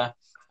future.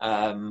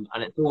 And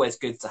it's always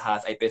good to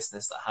have a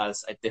business that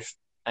has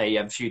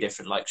a few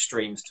different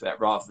streams to it,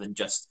 rather than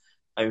just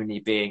only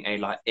being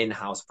a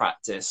in-house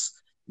practice.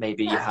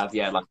 Maybe you have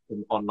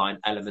an online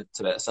element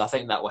to it. So I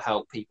think that will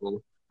help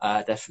people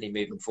definitely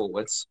moving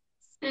forwards.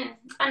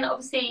 And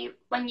obviously,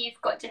 when you've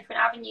got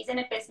different avenues in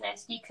a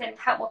business, you can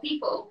help more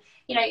people.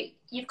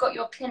 You've got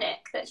your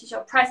clinic, that's just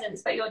your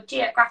presence, but you're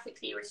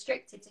geographically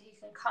restricted to who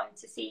can come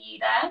to see you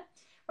there.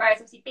 Whereas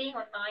obviously being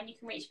online, you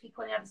can reach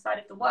people on the other side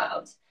of the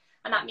world,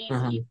 and that means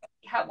that you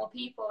help more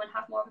people and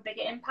have more of a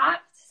bigger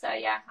impact. So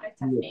yeah, I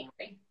definitely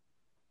agree.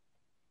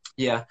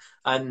 Yeah,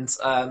 and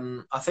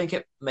I think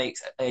it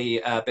makes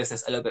a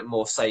business a little bit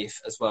more safe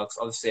as well, because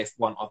obviously if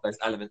one of those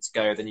elements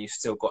go, then you've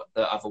still got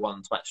the other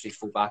one to actually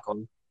fall back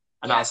on.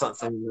 And that's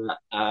something that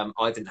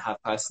I didn't have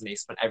personally.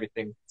 So when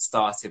everything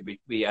started,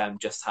 we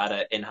just had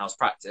an in-house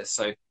practice.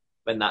 So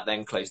when that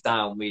then closed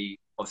down, we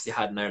obviously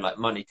had no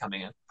money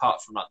coming in,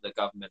 apart from the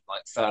government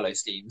furlough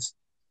schemes.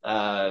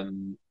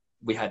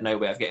 We had no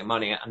way of getting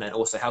money, and then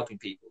also helping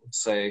people.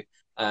 So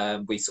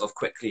we sort of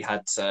quickly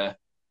had to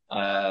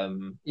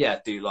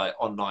do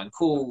online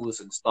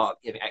calls and start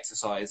giving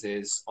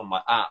exercises on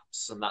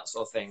apps and that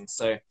sort of thing.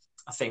 So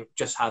I think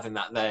just having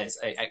that there is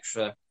an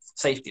extra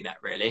safety net,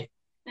 really.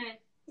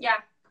 Yeah,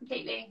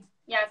 completely.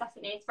 Yeah,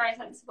 definitely. It's very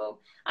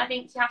sensible. I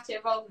think you have to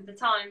evolve with the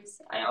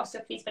times. I know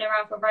osteopathy's been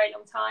around for a very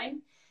long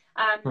time.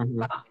 And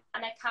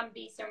there can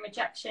be some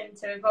rejection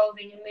to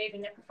evolving and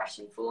moving the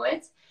profession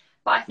forward.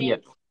 But I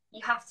think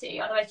you have to,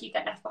 otherwise you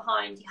get left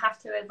behind. You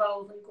have to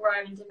evolve and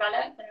grow and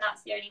develop, and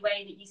that's the only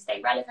way that you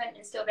stay relevant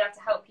and still be able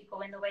to help people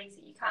in the ways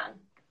that you can.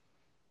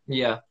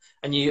 Yeah,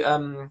 and you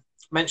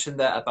mentioned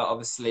there about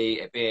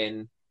obviously it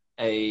being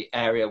a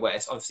area where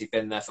it's obviously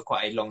been there for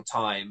quite a long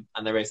time,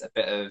 and there is a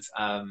bit of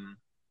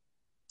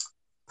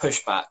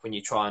pushback when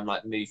you try and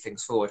move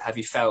things forward. Have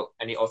you felt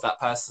any of that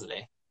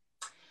personally?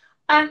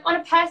 On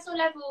a personal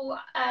level,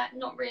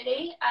 not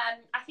really.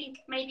 I think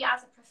maybe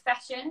as a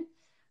profession,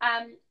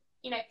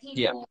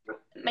 people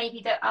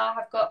maybe that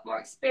have got more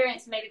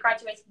experience and maybe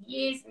graduated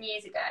years and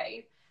years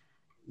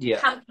ago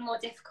can be more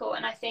difficult.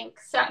 And I think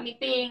certainly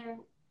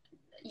being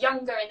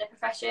younger in the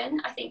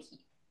profession, I think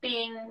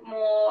being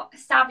more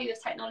savvy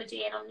with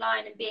technology and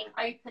online and being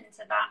open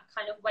to that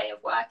kind of way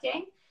of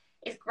working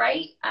is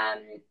great.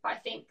 But I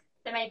think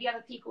there may be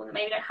other people that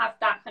maybe don't have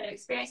that kind of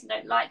experience and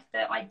don't like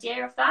the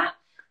idea of that,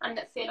 and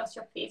that feel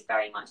osteopathy is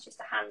very much just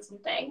a hands-on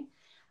thing.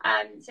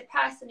 So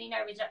personally,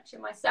 no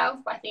rejection myself,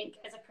 but I think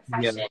as a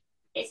profession,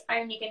 it's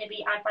only going to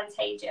be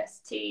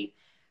advantageous to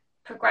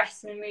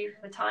progress and move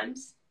with the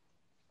times.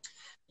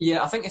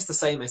 Yeah, I think it's the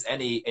same as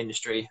any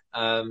industry.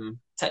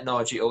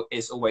 Technology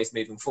is always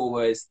moving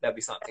forward. There'll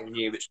be something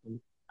new which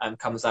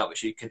comes out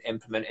which you can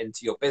implement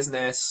into your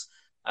business.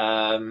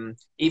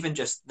 Even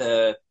just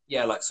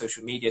like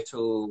social media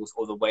tools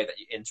or the way that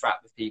you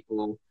interact with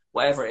people,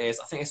 whatever it is,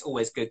 I think it's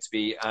always good to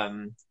be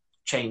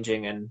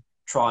changing and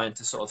trying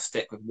to sort of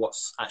stick with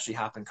what's actually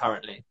happened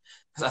currently.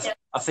 Because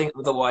I think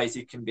otherwise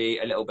you can be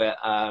a little bit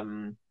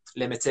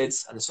limited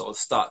and sort of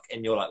stuck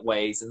in your like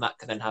ways, and that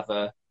can then have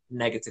a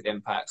negative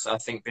impact. So I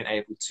think being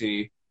able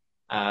to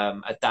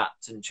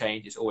adapt and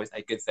change is always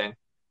a good thing.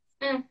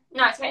 No,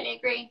 I totally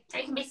agree.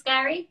 It can be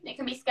scary. It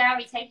can be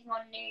scary taking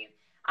on new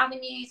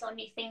avenues or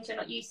new things you're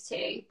not used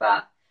to.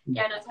 But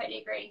yeah, no, I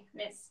totally agree.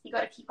 You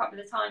got to keep up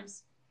with the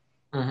times.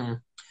 Mm-hmm.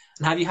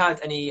 And have you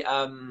had any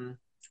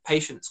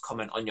patients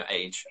comment on your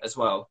age as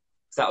well?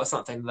 Because that was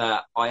something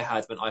that I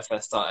had when I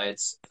first started.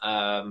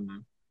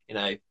 You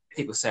know,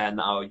 people saying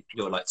that, oh,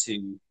 you're like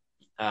too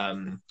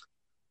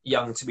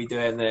young to be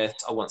doing this.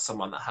 I want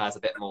someone that has a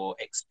bit more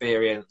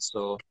experience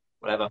or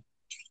whatever.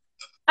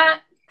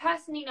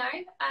 Personally, no.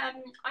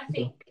 I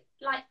think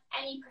like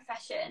any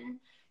profession,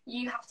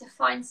 you have to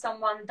find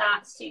someone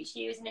that suits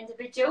you as an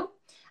individual.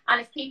 And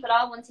if people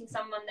are wanting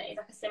someone that is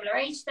like a similar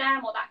age to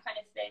them or that kind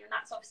of thing,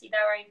 that's obviously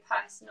their own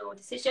personal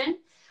decision.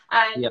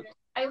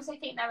 I also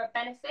think there are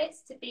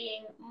benefits to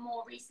being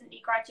more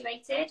recently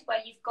graduated, where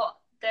you've got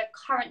the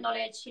current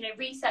knowledge. You know,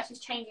 research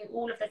is changing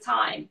all of the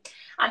time,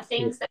 and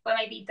things that were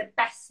maybe the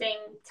best thing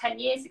 10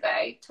 years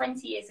ago,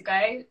 20 years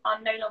ago,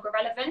 are no longer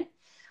relevant.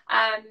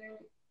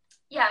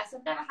 So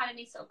I've never had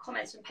any sort of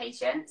comments from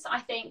patients. I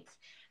think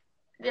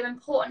the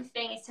important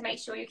thing is to make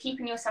sure you're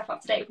keeping yourself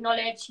up to date with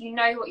knowledge, you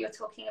know what you're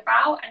talking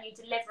about, and you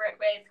deliver it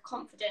with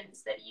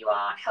confidence that you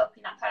are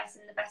helping that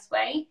person in the best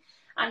way,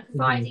 and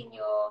providing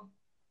you're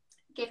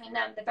giving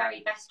them the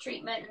very best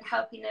treatment and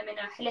helping them in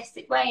a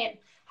holistic way and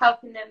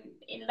helping them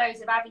in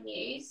loads of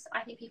avenues.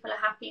 I think people are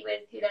happy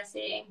with who they're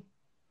seeing.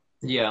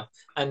 Yeah.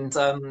 And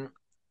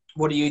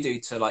what do you do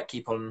to like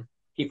keep on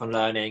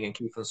learning and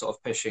keep on sort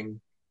of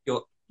pushing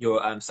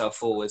your self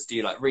forwards? Do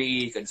you like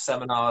read, go to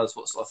seminars?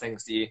 What sort of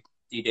things do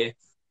you do?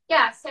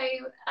 Yeah, so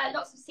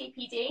lots of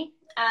CPD,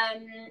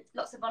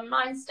 lots of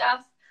online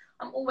stuff.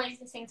 I'm always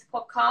listening to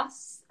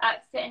podcasts,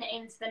 fitting it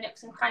into the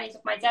nooks and crannies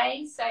of my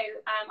day. So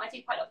I do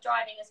quite a lot of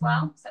driving as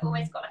well. So I've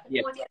always got like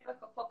an audio book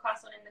or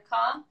podcast on in the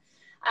car.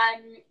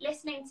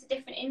 Listening to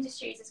different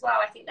industries as well.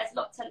 I think there's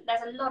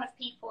a lot of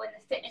people in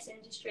the fitness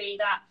industry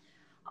that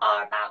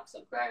are about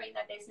sort of growing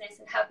their business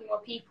and helping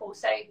more people.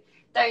 So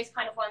those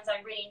kind of ones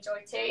I really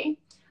enjoy too.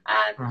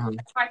 I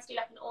try to do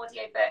like an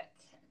audiobook,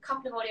 a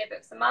couple of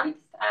audiobooks a month.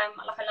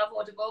 Like I love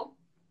Audible.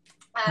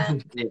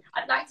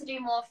 I'd like to do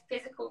more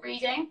physical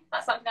reading.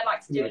 That's something I'd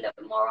like to do a little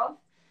bit more of.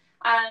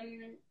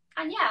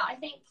 I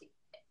think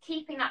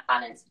keeping that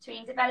balance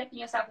between developing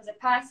yourself as a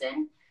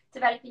person,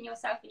 developing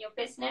yourself in your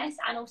business,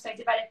 and also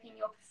developing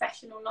your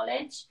professional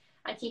knowledge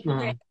and keeping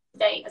it up to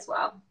date as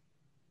well.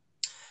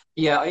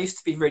 Yeah, I used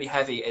to be really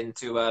heavy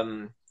into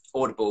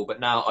Audible, but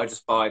now I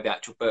just buy the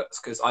actual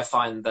books because I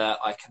find that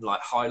I can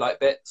like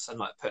highlight bits and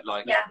like put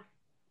like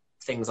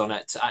things on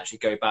it to actually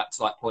go back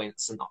to like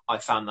points, and I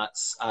found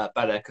that's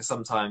better because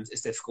sometimes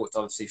it's difficult to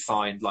obviously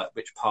find like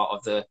which part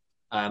of the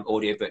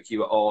audiobook you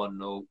were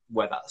on or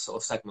where that sort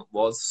of segment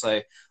was.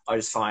 So I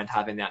just find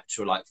having the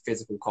actual like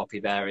physical copy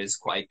there is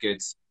quite a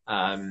good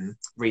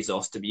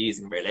resource to be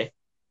using, really.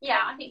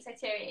 Yeah, I think so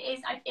too.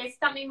 It's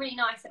something really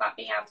nice about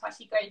being able to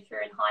actually go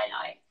through and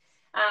highlight.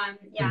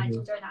 I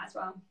enjoy that as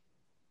well.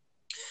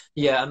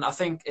 Yeah, and I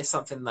think it's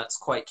something that's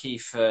quite key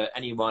for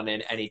anyone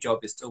in any job,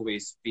 is to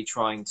always be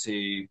trying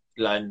to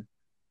learn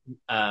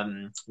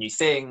new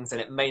things.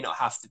 And it may not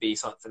have to be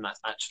something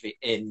that's actually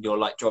in your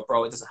like job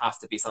role. It doesn't have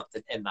to be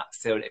something in that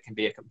field. It can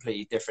be a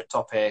completely different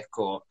topic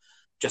or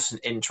just an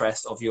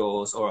interest of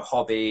yours or a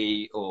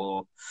hobby,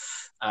 or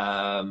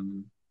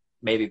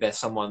maybe there's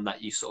someone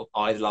that you sort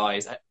of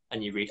idolize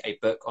and you read a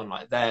book on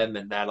like them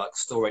and their like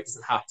story. It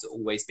doesn't have to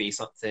always be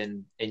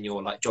something in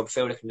your like job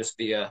field. It can just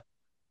be an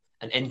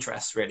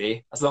interest,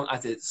 really, as long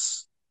as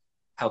it's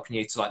helping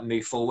you to like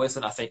move forwards.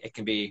 And I think it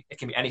can be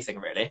anything,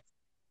 really.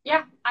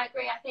 Yeah, I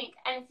agree. I think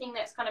anything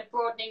that's kind of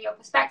broadening your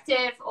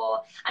perspective,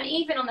 and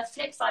even on the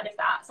flip side of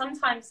that,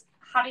 sometimes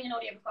having an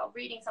audiobook or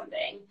reading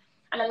something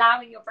and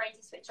allowing your brain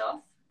to switch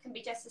off can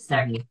be just as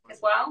therapeutic as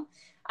well.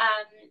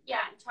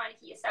 And trying to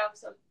keep yourself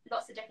sort of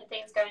lots of different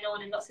things going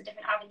on and lots of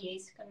different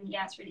avenues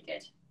it's really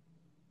good.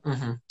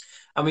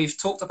 And we've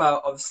talked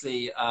about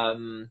obviously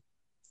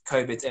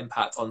COVID's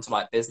impact onto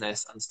like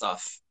business and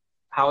stuff.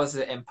 How has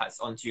it impacted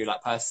onto you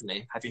like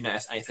personally? Have you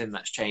noticed anything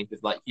that's changed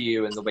with like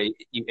you and the way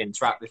you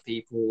interact with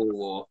people,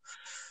 or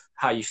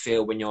how you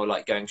feel when you're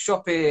like going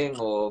shopping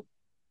or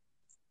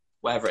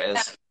whatever it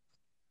is?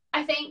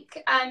 I think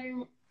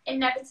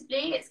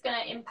inevitably it's going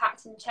to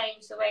impact and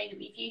change the way that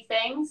we view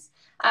things.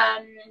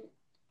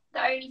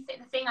 The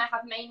thing I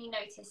have mainly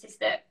noticed is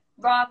that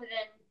rather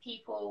than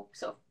people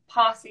sort of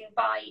passing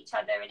by each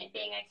other and it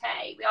being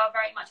okay, we are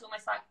very much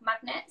almost like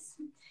magnets,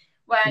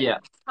 where you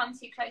come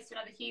too close to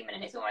another human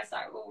and it's almost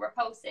like all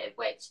repulsive,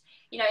 which,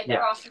 you know,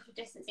 there are social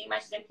distancing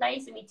measures in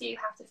place and we do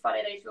have to follow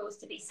those rules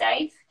to be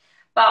safe.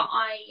 But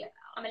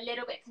I'm a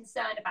little bit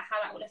concerned about how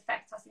that will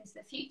affect us into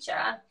the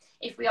future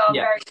if we are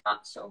very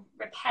much sort of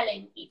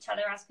repelling each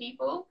other as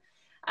people.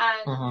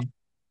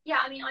 Yeah,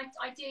 I mean,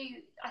 I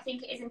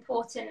think it is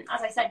important,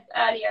 as I said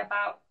earlier,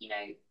 about, you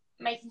know,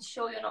 making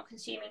sure you're not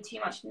consuming too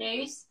much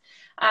news,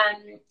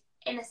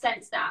 in the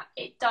sense that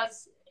it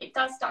does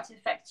start to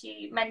affect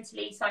you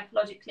mentally,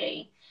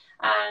 psychologically.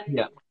 You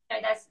know,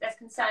 there's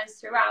concerns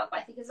throughout, but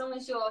I think as long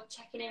as you're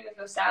checking in with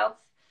yourself,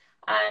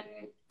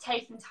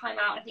 taking time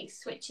out, I think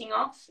switching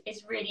off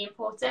is really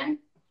important.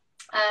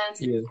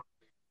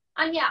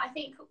 And yeah, I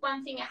think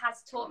one thing it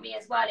has taught me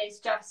as well is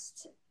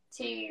just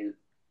to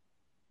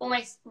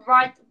almost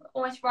ride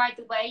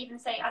the wave and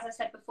say, as I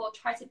said before,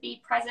 try to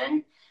be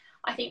present.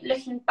 I think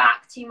looking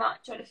back too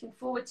much or looking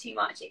forward too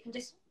much, it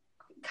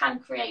can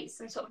create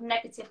some sort of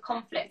negative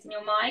conflict in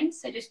your mind.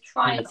 So just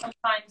trying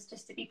sometimes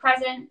just to be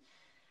present,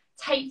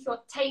 take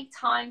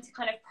time to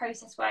kind of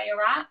process where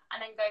you're at,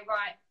 and then go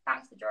right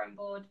back to the drawing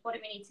board. What do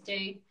we need to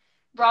do,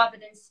 rather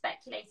than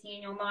speculating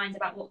in your mind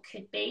about what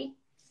could be.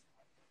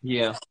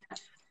 Yeah,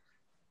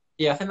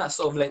 I think that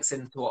sort of links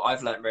into what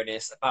I've learned really.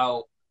 It's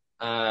about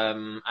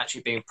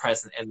actually being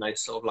present in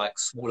those sort of like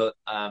smaller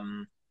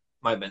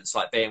moments,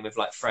 like being with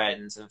like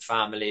friends and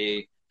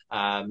family,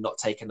 not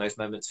taking those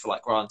moments for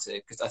like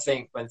granted. Because I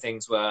think when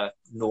things were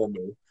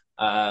normal,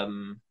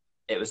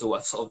 it was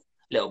always sort of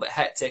a little bit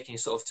hectic and you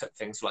sort of took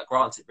things for like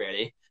granted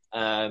really.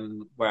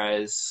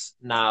 Whereas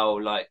now,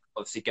 like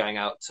obviously going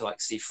out to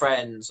like see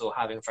friends or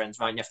having friends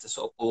around, you have to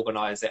sort of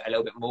organize it a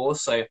little bit more.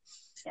 So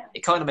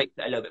it kind of makes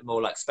it a little bit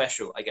more like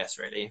special, I guess,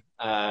 really,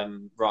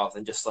 rather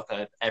than just like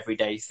a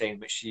everyday thing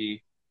which you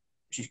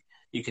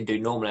can do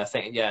normally. I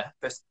think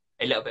there's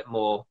a little bit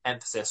more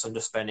emphasis on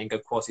just spending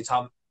good quality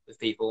time with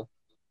people.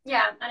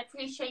 Yeah, and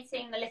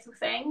appreciating the little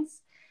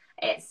things.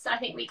 I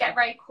think we get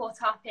very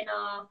caught up in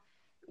our,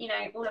 you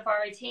know, all of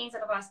our routines,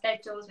 all of our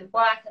schedules with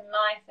work and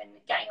life and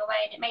getting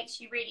away, and it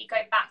makes you really go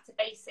back to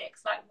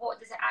basics. Like,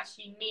 what does it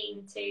actually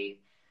mean to,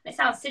 and it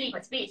sounds silly,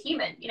 but to be a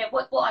human, you know,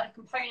 what are the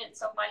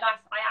components of my life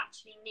I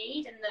actually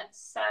need and that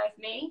serve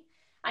me?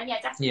 And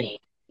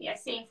definitely,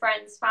 seeing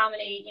friends,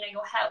 family, you know,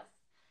 your health,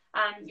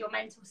 your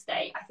mental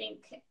state. I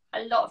think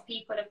a lot of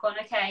people have gone,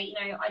 okay, you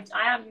know,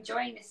 I am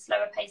enjoying this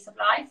slower pace of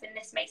life and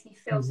this makes me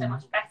feel so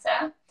much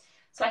better.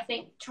 So I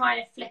think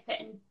trying to flip it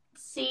and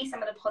see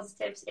some of the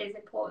positives is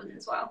important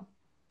as well.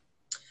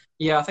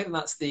 Yeah, I think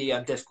that's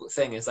the difficult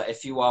thing, is that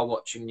if you are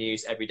watching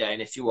news every day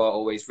and if you are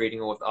always reading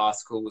all of the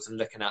articles and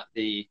looking at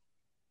the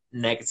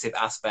negative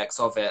aspects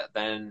of it,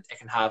 then it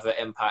can have an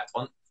impact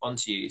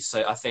onto you.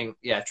 So I think,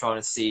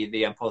 trying to see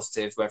the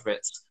positives, whether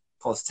it's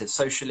positive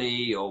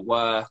socially or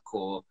work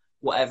or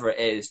whatever it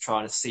is,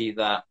 trying to see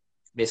that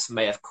this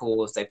may have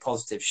caused a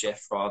positive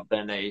shift rather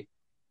than a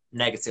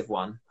negative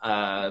one.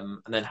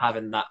 And then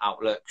having that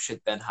outlook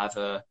should then have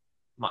a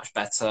much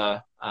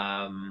better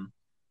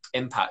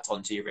impact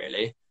onto you,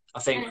 really. I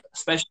think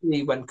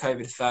especially when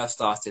COVID first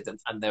started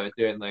and they were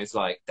doing those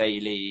like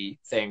daily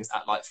things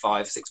at like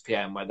 5-6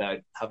 p.m. where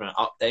they're having an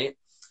update,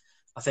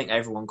 I think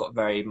everyone got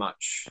very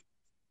much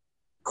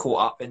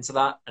caught up into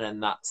that, and then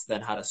that's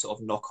then had a sort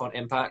of knock-on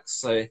impact.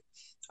 So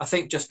I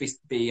think just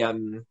be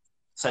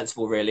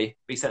sensible, really.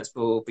 Be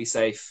sensible, be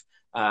safe,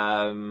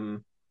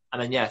 and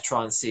then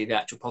try and see the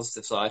actual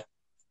positive side.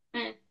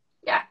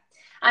 Yeah,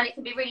 and it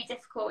can be really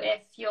difficult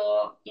if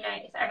you're, you know,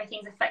 if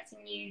everything's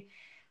affecting you,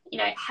 you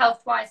know,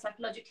 health-wise,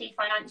 psychologically,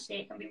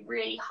 financially. It can be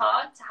really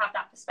hard to have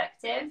that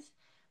perspective.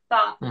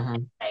 But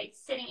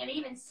sitting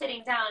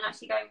down and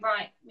actually going,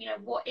 right, you know,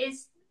 where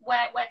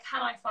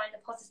can I find the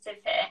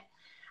positive here?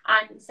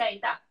 And say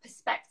that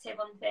perspective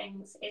on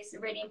things is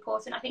really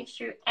important. I think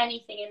through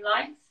anything in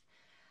life,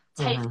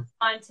 take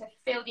time to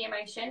feel the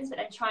emotions, but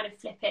then trying to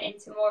flip it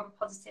into more of a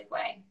positive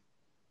way.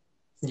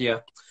 Yeah.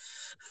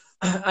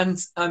 And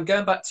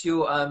going back to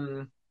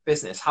your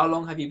business, how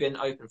long have you been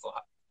open for?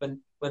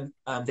 When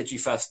did you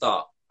first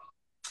start?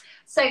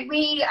 So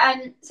we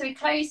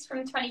closed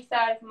from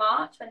 23rd of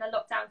March when the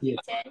lockdown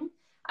kicked in.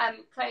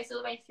 Closed all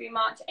the way through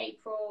March,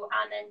 April,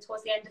 and then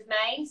towards the end of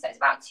May. So it's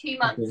about 2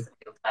 months that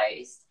we were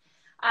closed.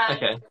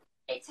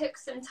 It took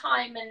some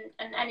time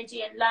and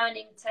energy and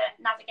learning to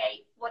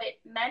navigate what it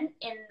meant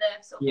in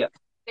the sort of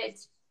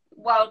COVID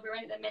world we're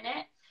in at the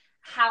minute,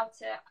 how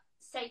to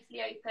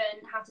safely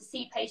open, how to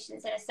see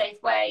patients in a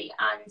safe way,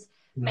 and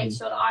make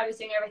sure that I was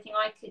doing everything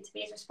I could to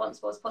be as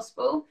responsible as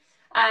possible.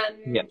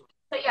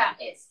 So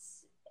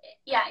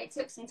it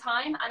took some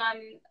time,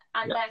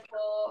 and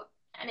therefore,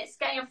 and it's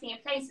getting everything in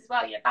place as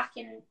well. You know, back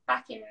in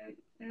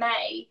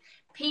May,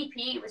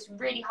 PPE was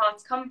really hard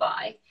to come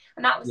by,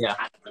 and that was the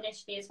challenge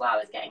initially as well,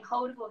 was getting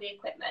hold of all the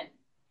equipment.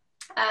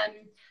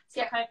 So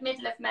yeah, kind of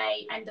middle of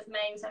May, end of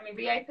May was when we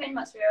reopened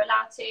once we were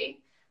allowed to,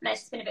 and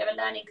it's just been a bit of a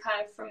learning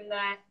curve from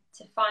there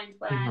to find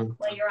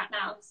where you're at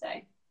now. So.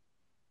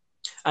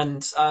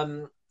 And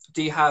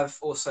do you have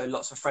also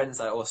lots of friends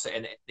that are also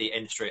in the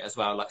industry as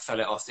well, like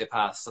fellow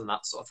osteopaths and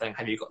that sort of thing?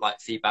 Have you got like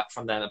feedback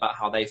from them about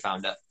how they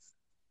found it?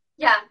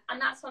 Yeah, and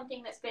that's one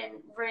thing that's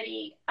been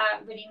really,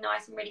 really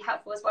nice and really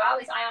helpful as well.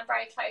 Is I am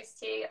very close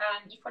to.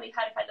 You've probably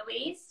heard of her,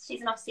 Louise.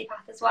 She's an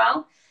osteopath as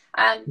well.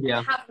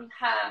 Yeah. Having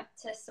her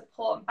to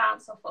support and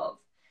bounce off of,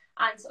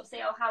 and sort of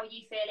say, "Oh, how are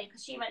you feeling?"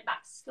 Because she went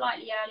back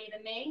slightly earlier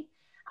than me,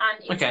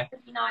 and it was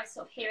really nice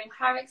sort of hearing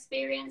her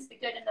experience, the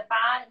good and the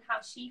bad, and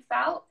how she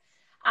felt.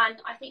 And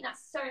I think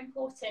that's so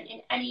important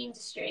in any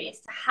industry,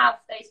 is to have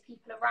those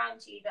people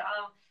around you that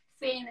are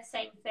feeling the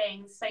same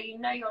things, so you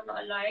know you're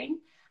not alone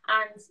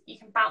and you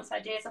can bounce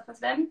ideas off of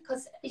them.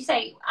 Because you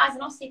say, as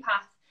an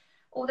osteopath,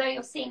 although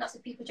you're seeing lots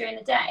of people during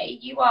the day,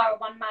 you are a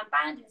one-man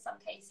band in some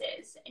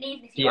cases. And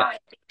even if you are in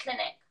a big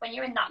clinic, when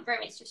you're in that room,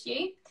 it's just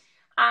you.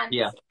 And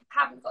if you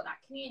haven't got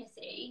that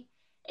community,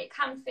 it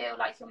can feel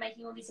like you're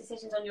making all these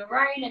decisions on your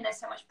own and there's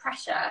so much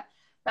pressure.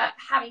 But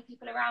having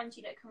people around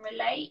you that can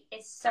relate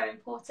is so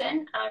important.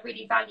 And I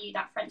really value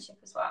that friendship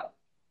as well.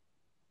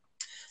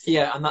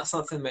 Yeah, and that's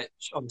something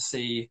which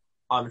obviously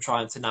I'm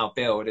trying to now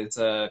build, is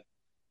a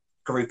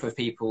group of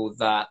people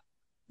that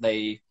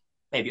they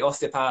maybe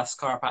osteopaths,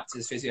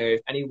 chiropractors, physio,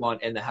 anyone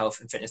in the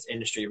health and fitness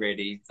industry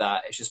really,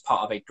 that it's just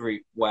part of a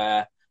group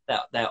where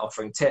they're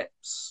offering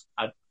tips,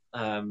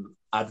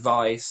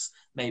 advice.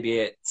 Maybe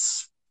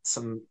it's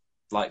some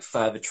like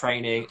further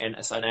training in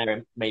a certain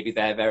area. Maybe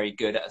they're very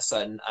good at a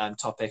certain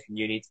topic and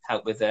you need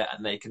help with it,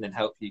 and they can then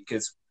help you.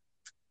 Because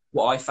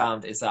what I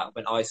found is that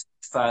when I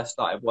first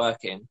started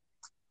working,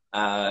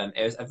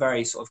 it was a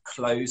very sort of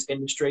closed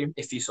industry.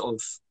 If you sort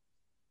of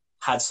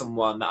had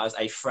someone that was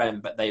a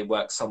friend but they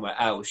worked somewhere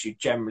else, you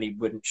generally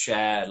wouldn't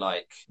share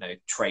like, you know,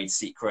 trade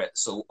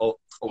secrets or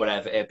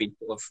whatever. It'd be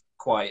sort of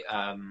quite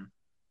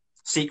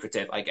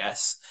secretive, I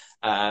guess.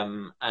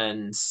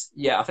 And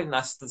yeah, I think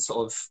that's the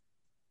sort of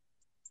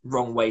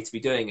wrong way to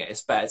be doing it.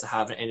 It's better to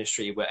have an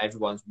industry where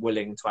everyone's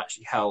willing to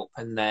actually help,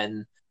 and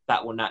then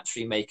that will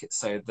naturally make it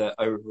so the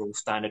overall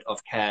standard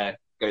of care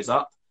goes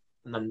up,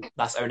 and then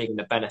that's only going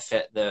to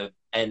benefit the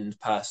end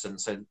person.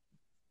 So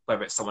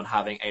whether it's someone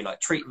having a like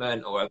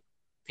treatment or a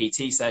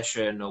PT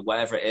session or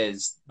whatever it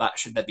is, that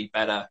should then be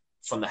better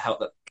from the help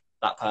that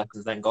that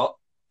person's then got.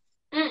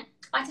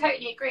 I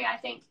totally agree. I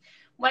think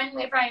when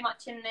we're very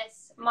much in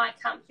this my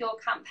camp, your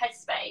camp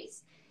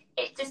headspace,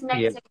 it just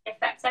negatively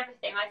affects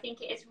everything. I think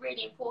it is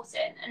really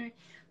important. And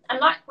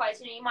likewise,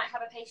 you know, you might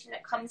have a patient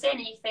that comes in and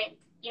you think,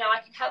 you know,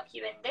 I can help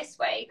you in this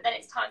way, but then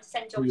it's time to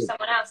send you off to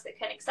someone else that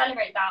can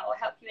accelerate that or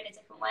help you in a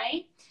different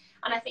way.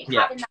 And I think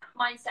having that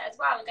mindset as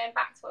well, and going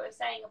back to what I was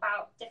saying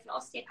about different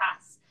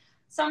osteopaths,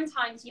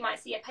 sometimes you might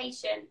see a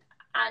patient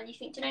and you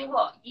think, do you know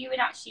what, you would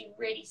actually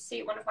really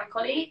suit one of my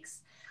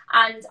colleagues.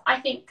 And I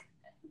think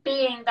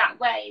being that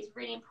way is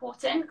really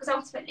important, because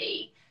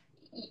ultimately,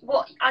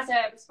 as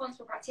a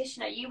responsible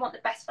practitioner, you want the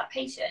best for that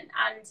patient.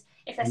 And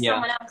if there's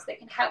someone else that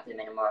can help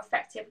them in a more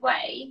effective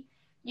way,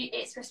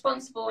 it's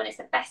responsible and it's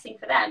the best thing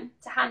for them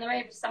to hand them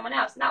over to someone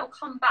else, and that will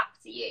come back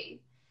to you.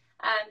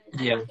 I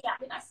think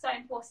that's so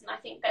important. I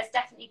think there's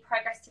definitely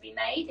progress to be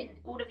made in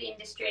all of the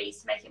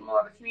industries to make it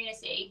more of a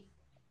community.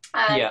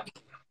 But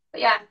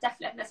yeah,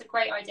 definitely, I think that's a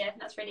great idea. I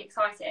think that's really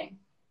exciting.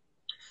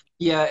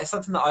 Yeah, it's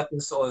something that I've been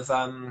sort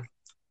of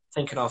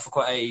thinking of for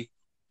quite a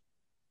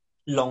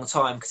long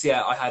time, because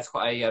I had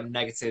quite a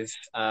negative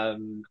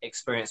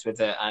experience with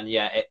it, and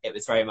it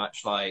was very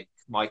much like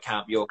my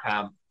camp, your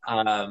camp,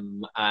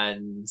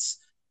 and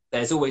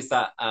there's always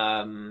that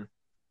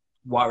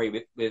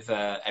worry with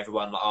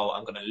everyone, like, oh,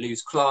 I'm going to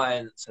lose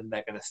clients and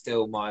they're going to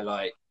steal my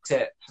like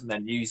tips and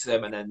then use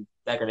them, and then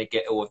they're going to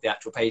get all of the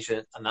actual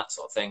patients and that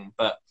sort of thing.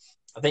 But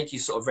I think you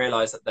sort of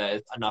realize that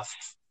there's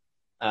enough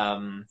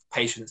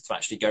patients to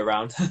actually go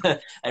around.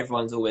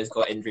 Everyone's always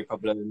got injury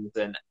problems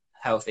and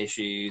health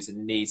issues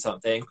and need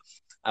something.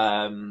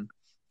 And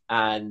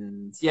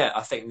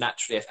I think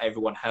naturally, if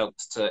everyone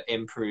helps to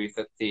improve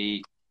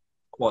the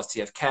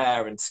quality of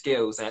care and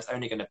skills, then it's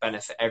only going to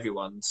benefit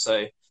everyone.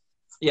 So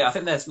I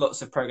think there's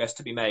lots of progress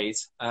to be made.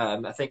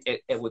 I think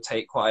it will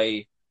take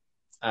quite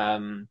a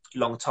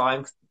long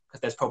time, because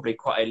there's probably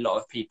quite a lot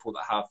of people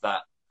that have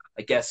that,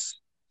 I guess,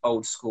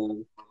 old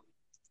school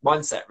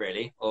mindset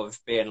really of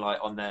being like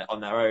on their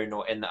own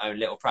or in their own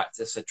little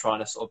practice. So trying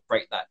to sort of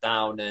break that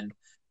down and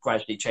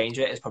gradually change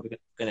it is probably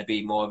going to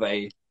be more of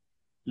a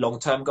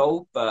long-term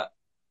goal. But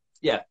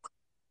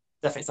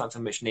definitely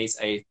something which needs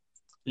a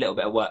little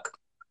bit of work.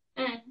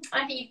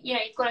 I think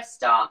you've got to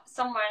start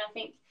somewhere, and I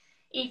think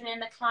even in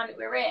the climate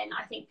we're in,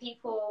 I think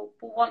people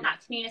will want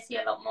that community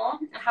a lot more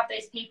and have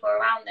those people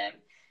around them.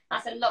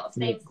 That's a lot of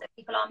things that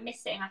people are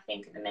missing, I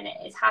think, at the minute,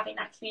 is having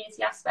that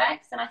community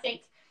aspect. And I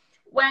think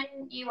when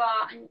you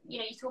are, and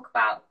you talk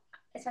about,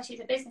 especially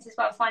as a business as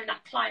well, finding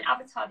that client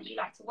avatar that you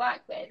like to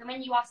work with, and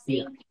when you are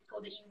seeing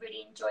people that you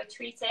really enjoy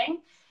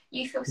treating,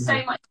 you feel so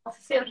much more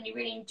fulfilled and you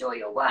really enjoy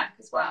your work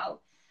as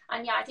well.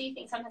 And yeah, I do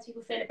think sometimes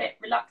people feel a bit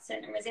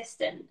reluctant and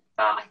resistant,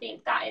 but I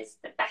think that is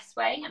the best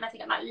way, and I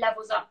think that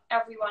levels up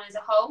everyone as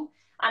a whole.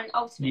 And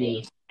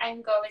ultimately, the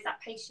end goal is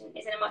that patient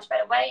is in a much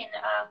better way,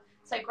 and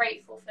so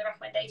grateful for the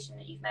recommendation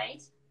that you've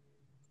made.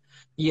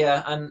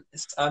 Yeah, and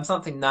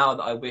something now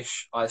that I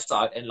wish I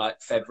started in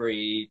like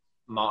February,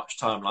 March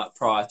time, like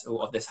prior to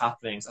all of this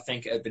happening. So I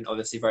think it had been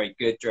obviously very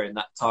good during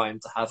that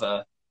time to have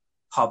a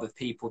hub of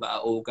people that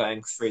are all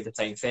going through the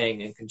same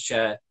thing and can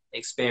share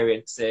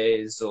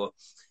experiences, or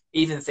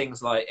even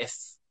things like if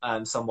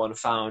someone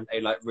found a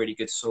like really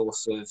good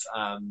source of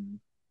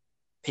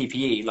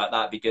PPE, like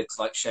that'd be good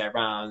to like share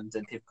around,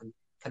 and people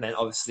can then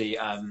obviously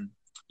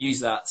use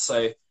that.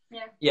 So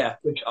yeah,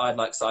 which I'd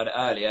like started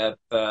earlier,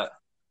 but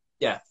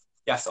yeah,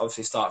 you have to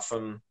obviously start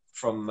from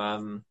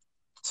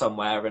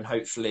somewhere, and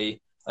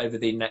hopefully over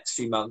the next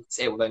few months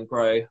it will then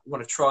grow. I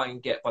want to try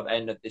and get by the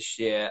end of this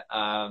year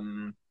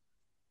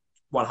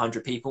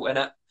 100 people in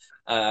it,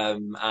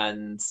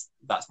 and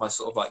that's my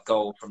sort of like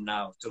goal from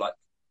now to like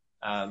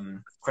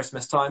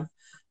Christmas time.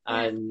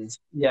 And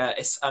yeah,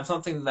 it's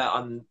something that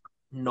I'm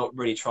not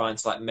really trying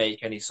to like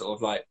make any sort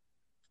of like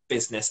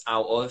business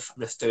out of.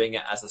 I'm just doing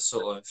it as a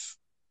sort of,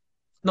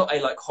 not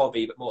a like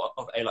hobby, but more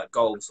of a like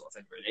goal sort of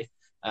thing, really.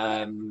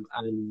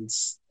 And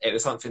it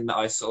was something that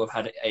I sort of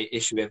had a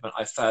issue with when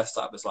I first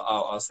started. Was like,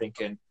 I was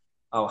thinking,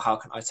 how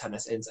can I turn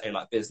this into a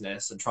like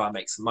business and try and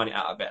make some money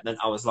out of it? And then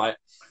I was like,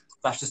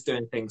 that's just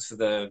doing things for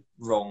the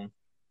wrong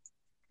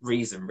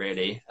reason,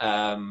 really.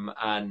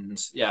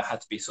 And yeah, I had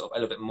to be sort of a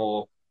little bit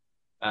more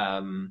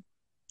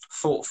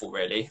thoughtful,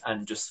 really,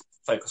 and just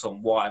focus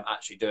on why I'm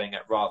actually doing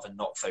it rather than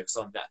not focus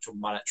on the actual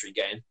monetary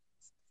gain.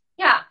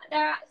 Yeah,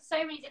 there are so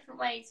many different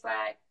ways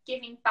where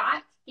giving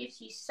back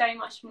gives you so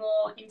much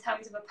more in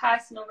terms of a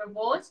personal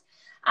reward.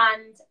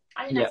 And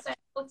I think that's so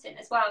important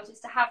as well,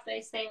 just to have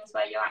those things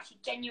where you're actually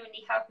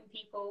genuinely helping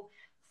people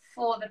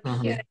for the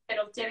pure good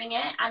of doing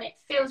it. And it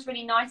feels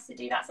really nice to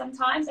do that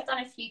sometimes. I've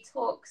done a few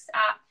talks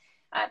at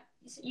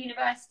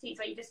universities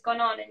where you've just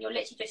gone on and you're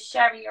literally just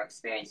sharing your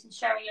experience and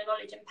sharing your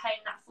knowledge and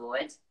paying that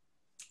forward.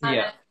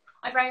 And,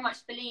 I very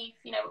much believe,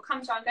 what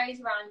comes around goes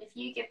around. If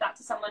you give that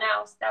to someone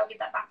else, they'll give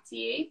that back to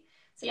you.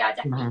 So yeah, I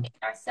definitely think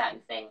there are certain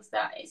things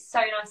that it's so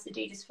nice to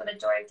do just for the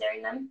joy of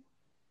doing them.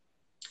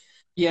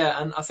 Yeah,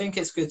 and I think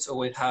it's good to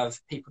always have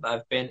people that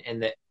have been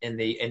in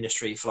the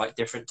industry for like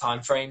different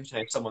time frames.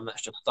 Someone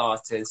that's just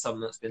started,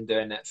 someone that's been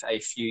doing it for a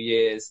few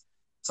years,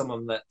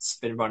 someone that's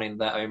been running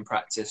their own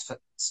practice for,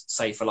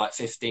 say, for like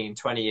 15,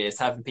 20 years.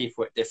 Having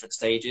people at different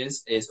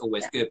stages is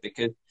always good,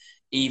 because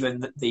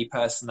even the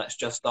person that's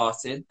just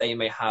started, they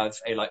may have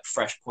a like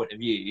fresh point of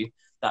view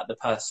that the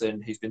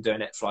person who's been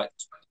doing it for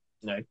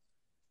like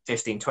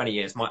 15, 20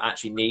 years might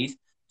actually need.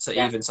 So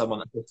even someone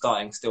that's just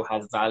starting still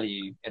has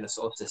value in a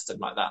sort of system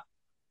like that.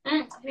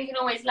 We can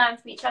always learn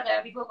from each other.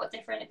 We've all got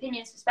different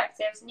opinions,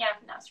 perspectives, and yeah, I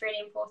think that's really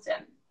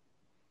important.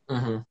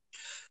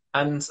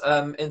 And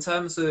in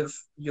terms of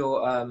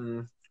your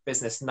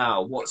business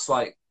now, what's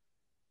like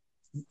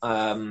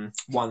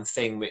one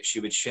thing which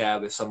you would share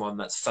with someone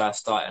that's first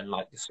starting,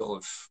 like the sort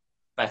of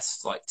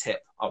best like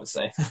tip, I would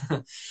say?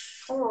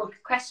 Oh,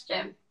 good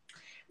question.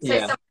 So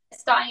someone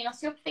starting in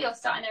osteopathy or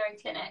starting their own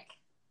clinic?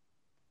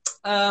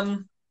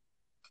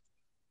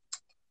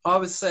 I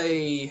would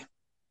say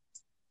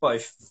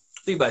both.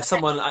 Do both.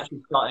 Someone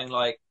actually starting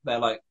like their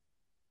like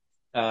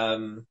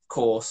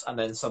course, and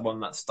then someone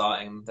that's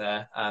starting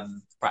their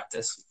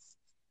practice.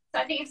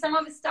 So I think if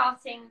someone was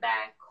starting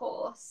their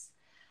course,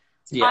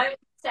 I would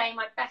say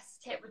my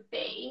best tip would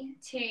be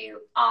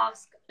to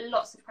ask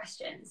lots of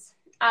questions.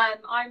 I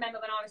remember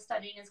when I was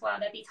studying as well,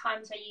 there'd be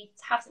times where you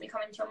have something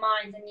come into your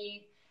mind and you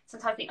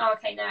sometimes think, oh,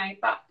 okay, no,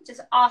 but just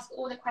ask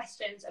all the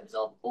questions,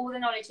 absorb all the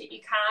knowledge that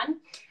you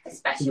can,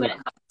 especially when it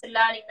comes to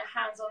learning the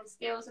hands-on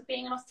skills of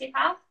being an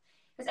osteopath.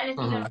 Because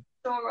anything you're not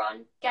sure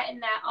on, get in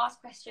there,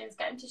 ask questions,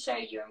 get them to show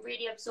you, and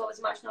really absorb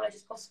as much knowledge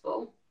as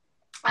possible.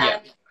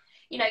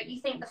 You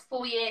think the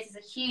 4 years is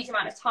a huge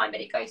amount of time, but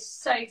it goes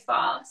so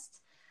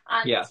fast.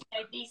 And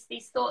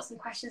these thoughts and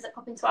questions that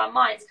pop into our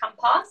minds can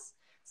pass.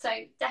 So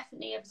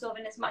definitely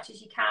absorbing as much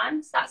as you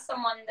can. So that's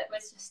someone that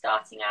was just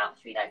starting out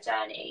through their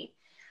journey.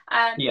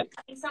 I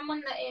think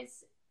someone that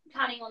is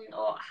planning on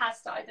or has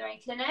started their own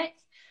clinic,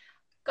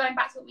 going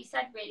back to what we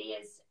said, really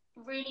is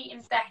really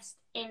invest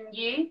in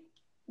you.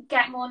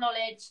 Get more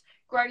knowledge,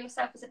 grow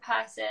yourself as a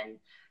person,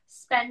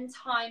 spend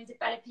time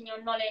developing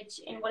your knowledge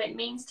in what it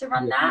means to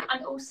run that,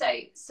 and also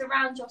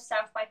surround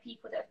yourself by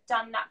people that have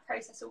done that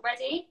process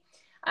already.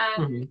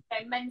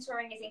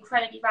 Mentoring is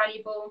incredibly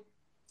valuable.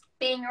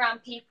 Being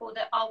around people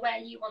that are where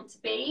you want to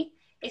be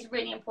is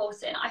really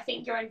important. I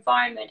think your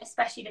environment,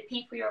 especially the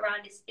people you're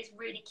around, is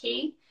really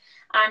key,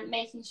 and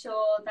making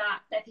sure that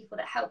they're people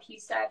that help you,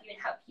 serve you,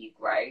 and help you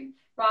grow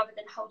rather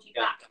than hold you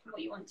back from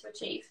what you want to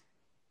achieve.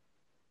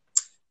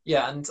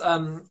 Yeah,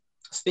 and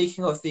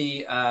speaking of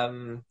the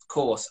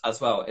course as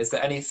well, is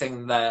there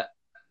anything that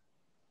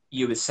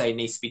you would say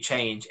needs to be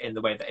changed in the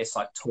way that it's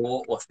like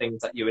taught, or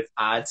things that you would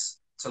add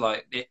to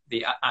like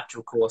the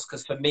actual course?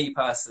 Because for me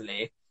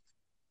personally,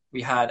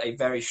 we had a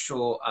very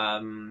short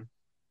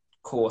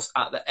course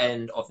at the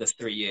end of the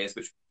 3 years,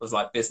 which was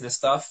like business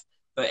stuff,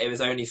 but it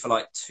was only for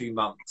like 2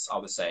 months, I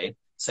would say.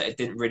 So it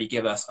didn't really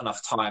give us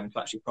enough time to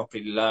actually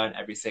properly learn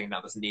everything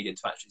that was needed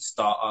to actually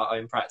start our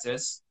own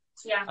practice.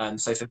 Yeah.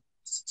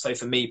 So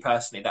for me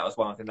personally, that was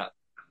one thing that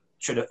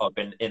should have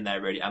been in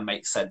there really, and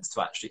makes sense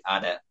to actually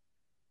add it.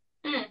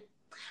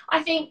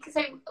 I think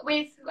so.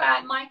 With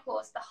my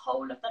course, the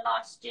whole of the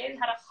last year, we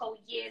had a whole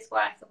year's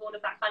worth of all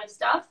of that kind of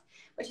stuff,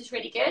 which is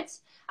really good.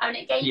 And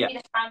it gave me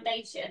the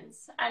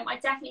foundations. I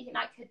definitely think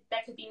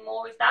there could be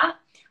more of that.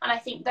 And I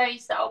think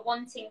those that are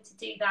wanting to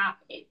do that,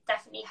 it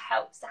definitely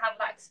helps to have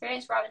that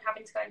experience rather than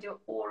having to go and do it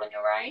all on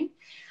your own.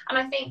 And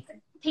I think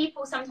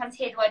people sometimes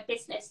hear the word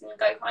business and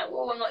go like,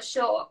 "Oh, I'm not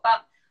sure,"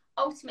 but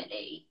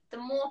ultimately, the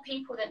more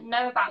people that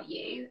know about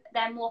you,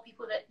 there are more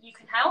people that you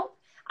can help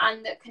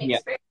and that can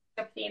experience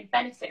and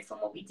benefit from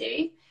what we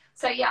do.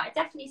 So yeah, I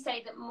definitely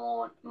say that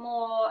more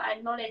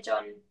knowledge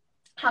on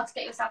how to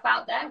get yourself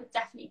out there would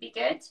definitely be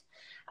good.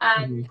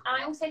 And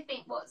I also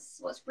think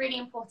what's really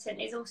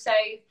important is also,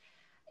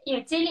 you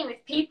know, dealing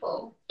with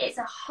people. It's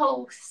a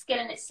whole skill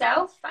in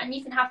itself, and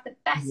you can have the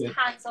best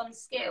hands-on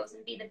skills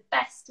and be the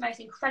best, most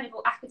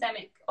incredible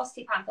academic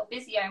osteopath or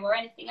physio or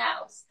anything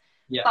else.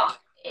 But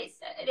it's,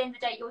 at the end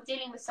of the day, you're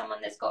dealing with someone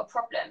that's got a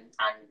problem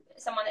and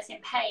someone that's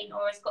in pain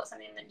or has got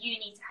something that you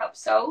need to help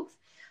solve.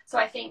 So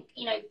I think,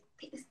 you know,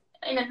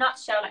 in a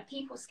nutshell, like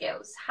people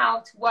skills, how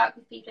to work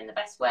with people in the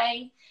best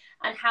way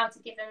and how to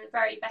give them the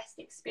very best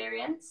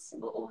experience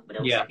would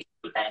also be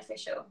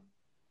beneficial.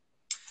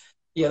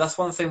 Yeah, that's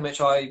one thing which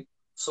I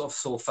sort of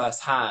saw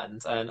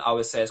firsthand, and I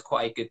would say is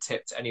quite a good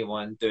tip to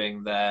anyone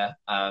doing their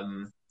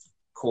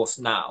course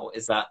now,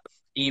 is that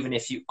even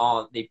if you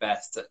aren't the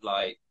best at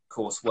like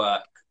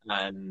coursework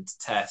and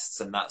tests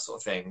and that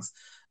sort of things,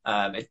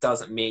 it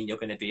doesn't mean you're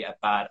going to be a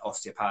bad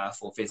osteopath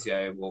or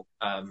physio or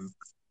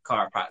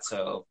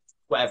chiropractor or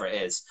whatever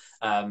it is,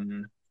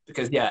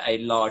 because a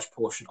large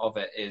portion of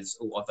it is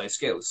all of those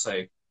skills.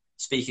 So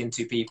speaking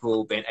to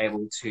people, being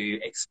able to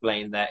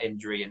explain their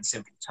injury in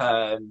simple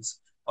terms,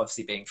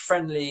 obviously being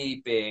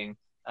friendly, being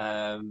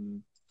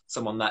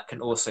someone that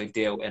can also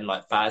deal in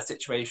like bad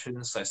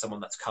situations, so someone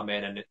that's come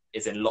in and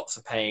is in lots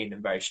of pain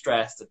and very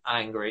stressed and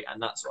angry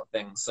and that sort of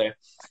thing. So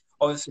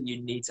obviously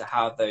you need to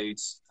have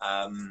those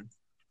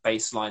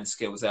baseline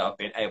skills there of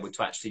being able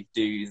to actually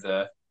do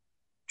the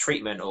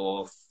treatment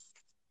or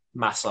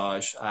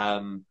massage,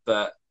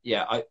 but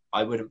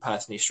I wouldn't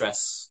personally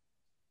stress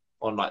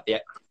on like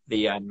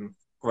the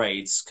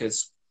grades,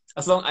 because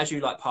as long as you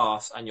like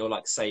pass and you're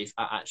like safe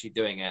at actually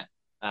doing it,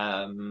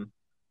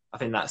 I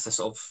think that's the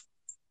sort of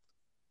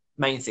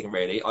main thing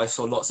really. I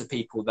saw lots of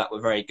people that were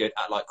very good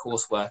at like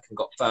coursework and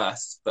got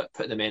first, but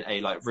put them in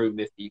a like room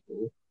with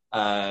people,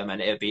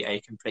 and it would be a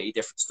completely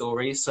different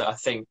story. So I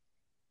think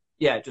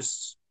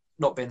just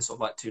not being sort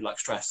of like too like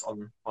stressed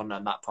on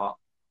that part.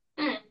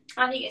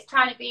 I think it's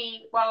trying to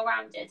be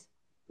well-rounded.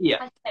 Yeah.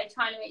 I say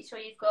trying to make sure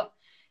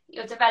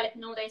you're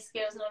developing all those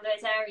skills in all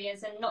those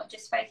areas and not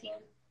just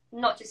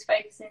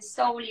focusing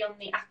solely on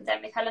the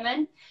academic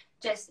element.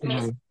 It's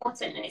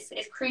important and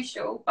it's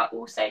crucial, but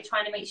also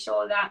trying to make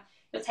sure that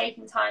you're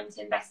taking time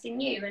to invest in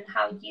you and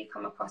how you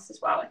come across as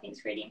well. I think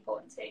it's really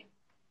important too.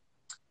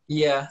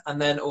 Yeah, and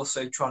then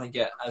also trying to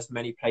get as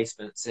many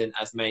placements in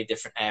as many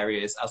different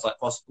areas as like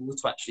possible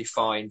to actually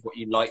find what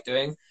you like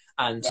doing,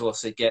 and to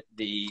also get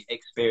the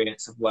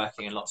experience of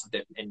working in lots of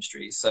different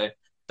industries. So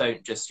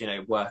don't just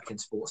work in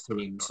sports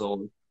teams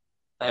or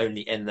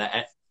only in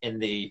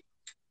the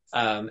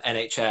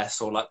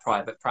NHS or like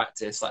private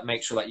practice. Like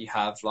make sure that you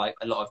have like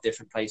a lot of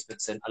different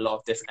placements in a lot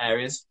of different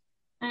areas.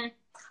 I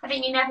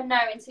think you never know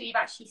until you've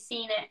actually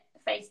seen it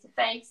face to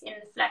face in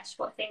the flesh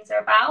what things are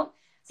about.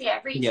 So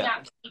reaching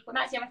out to people. And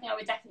that's the other thing I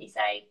would definitely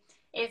say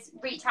is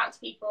reach out to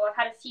people. I've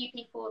had a few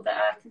people that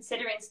are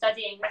considering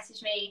studying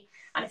message me,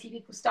 and a few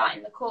people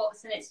starting the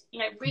course, and it's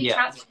reach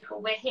out to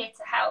people. We're here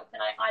to help,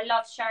 and I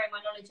love sharing my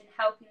knowledge and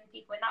helping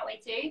people in that way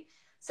too.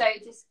 So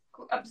just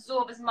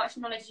absorb as much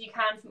knowledge as you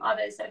can from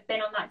others that have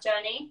been on that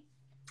journey.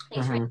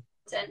 It's really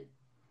important.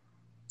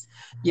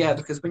 Yeah,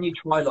 because when you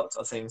try lots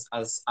of things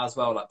as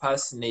well, like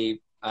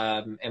personally,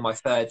 in my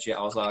third year,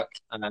 I was like,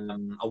 I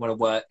want to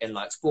work in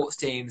like sports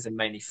teams and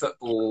mainly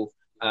football,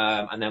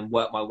 and then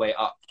work my way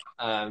up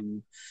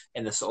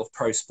in the sort of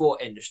pro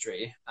sport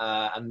industry.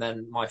 And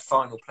then my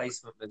final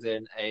placement was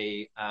in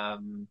a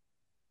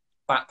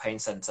back pain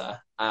center,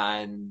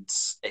 and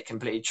it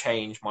completely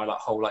changed my like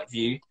whole like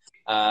view.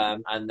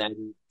 And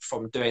then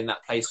from doing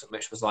that placement,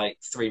 which was like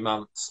 3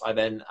 months, I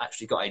then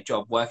actually got a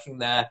job working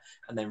there,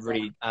 and then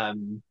really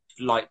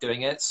liked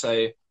doing it.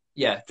 So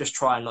just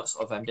trying lots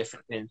of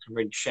different things to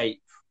really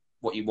shape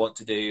what you want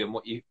to do, and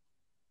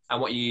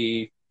what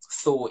you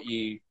thought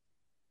you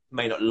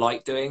may not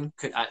like doing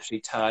could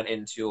actually turn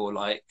into your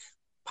like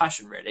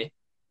passion, really.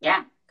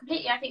 Yeah,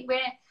 completely. I think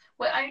we're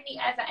only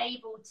ever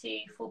able to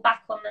fall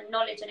back on the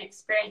knowledge and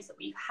experience that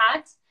we've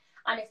had,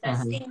 and if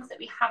there's things that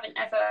we haven't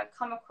ever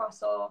come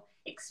across or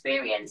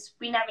experienced,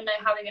 we never know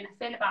how we're going to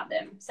feel about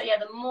them. So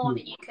the more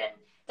that you can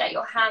get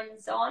your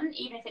hands on,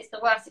 even if it's the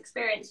worst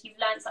experience, you've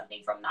learned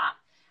something from that,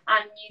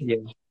 and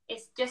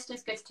it's just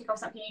as good to tick off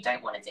something you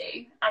don't want to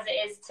do as it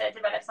is to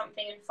develop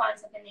something and find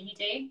something that you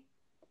do.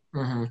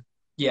 Mm-hmm.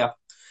 Yeah.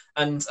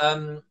 And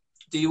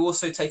do you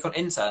also take on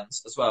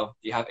interns as well?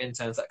 Do you have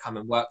interns that come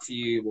and work for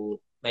you, or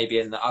maybe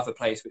in the other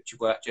place which you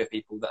work, do you have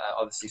people that are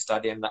obviously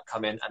studying that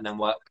come in and then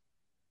work?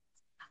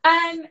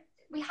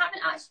 We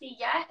haven't actually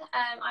yet,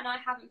 and I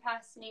haven't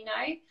personally,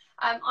 no.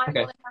 I'm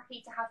more than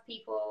happy to have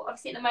people.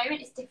 Obviously, at the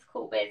moment, it's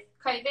difficult with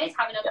COVID,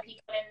 having other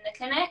people in the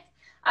clinic.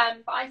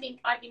 But I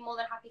think I'd be more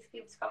than happy for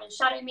people to come and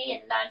shadow me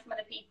and learn from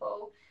other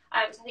people,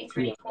 which I think is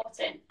really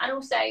important. And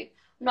also,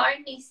 not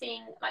only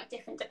seeing like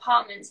different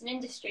departments and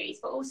industries,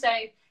 but also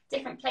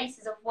different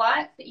places of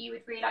work that you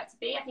would really like to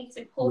be. I think it's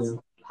important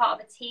to be part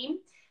of a team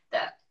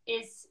that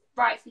is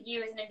right for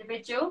you as an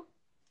individual.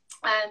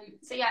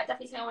 So yeah,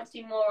 definitely something I want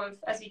to do more of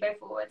as we go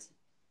forward.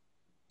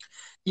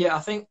 Yeah, I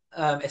think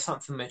it's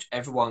something which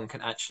everyone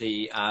can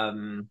actually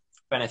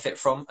benefit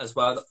from as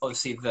well.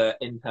 Obviously, the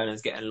intern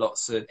is getting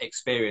lots of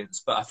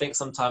experience, but I think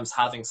sometimes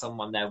having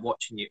someone there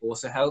watching you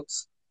also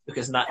helps,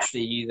 because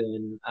naturally you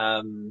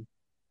then,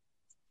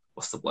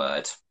 what's the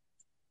word?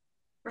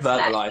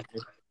 Verbalize.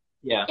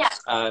 Yeah.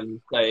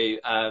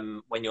 So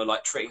when you're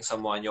like treating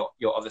someone,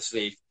 you're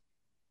obviously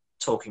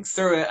talking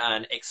through it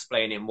and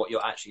explaining what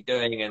you're actually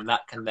doing, and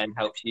that can then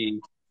help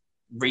you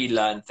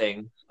relearn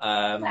things.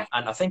 And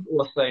I think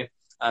also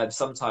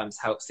sometimes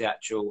helps the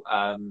actual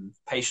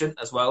patient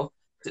as well.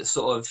 It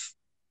sort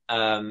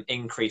of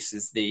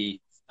increases the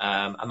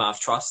amount of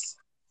trust,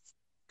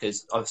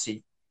 because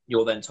obviously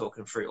you're then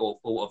talking through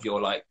all of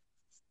your like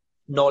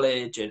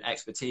knowledge and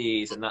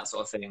expertise and that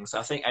sort of thing. So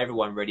I think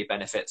everyone really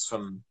benefits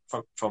from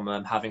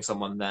having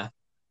someone there.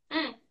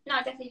 No,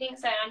 I definitely think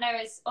so. And I know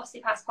as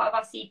osteopaths, part of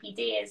our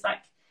CPD is like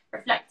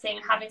reflecting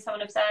and having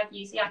someone observe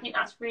you. So yeah, I think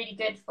that's really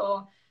good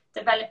for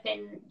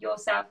developing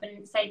yourself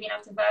and say being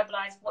able to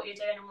verbalize what you're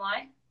doing and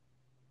why.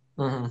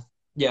 Mm-hmm.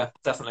 Yeah,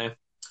 definitely.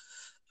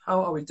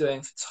 How are we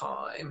doing for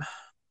time?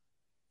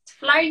 It's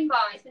flown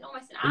by. It's been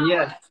almost an hour.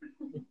 Yeah,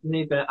 it's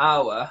only been an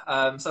hour.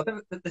 So I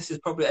think that this is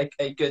probably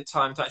a good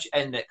time to actually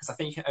end it, because I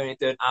think you can only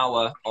do an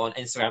hour on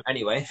Instagram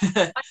anyway.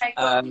 Okay,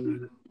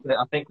 cool.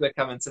 I think we're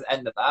coming to the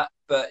end of that.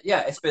 But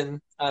yeah, it's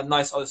been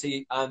nice,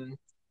 obviously,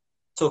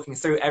 talking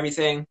through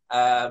everything.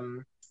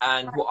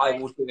 And what I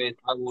will do is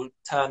I will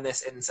turn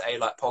this into a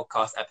like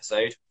podcast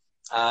episode,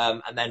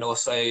 and then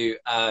also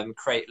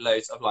create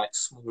loads of like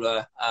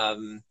smaller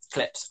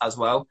clips as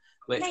well,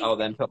 which I'll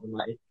then put on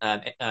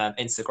like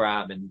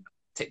Instagram and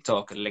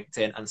TikTok and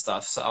LinkedIn and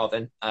stuff. So I'll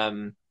then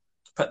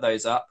put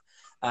those up.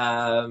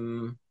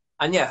 And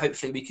yeah,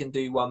 hopefully we can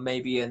do one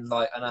maybe in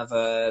like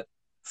another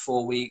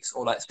 4 weeks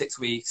or like 6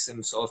 weeks,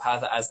 and sort of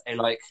have it as a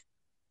like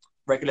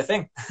regular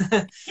thing.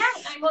 Yeah,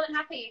 I'm more than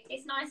happy.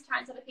 It's nice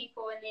chatting to other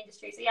people in the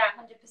industry. So yeah,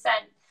 100%.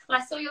 Well,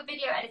 I saw your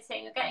video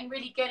editing. You're getting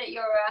really good at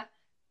your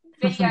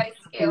video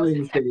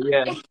skills.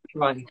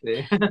 Trying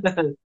to. But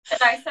no,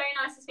 so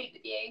nice to speak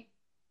with you.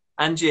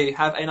 And you,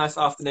 have a nice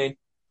afternoon.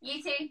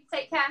 You too.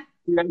 Take care.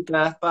 See you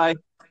later. Bye.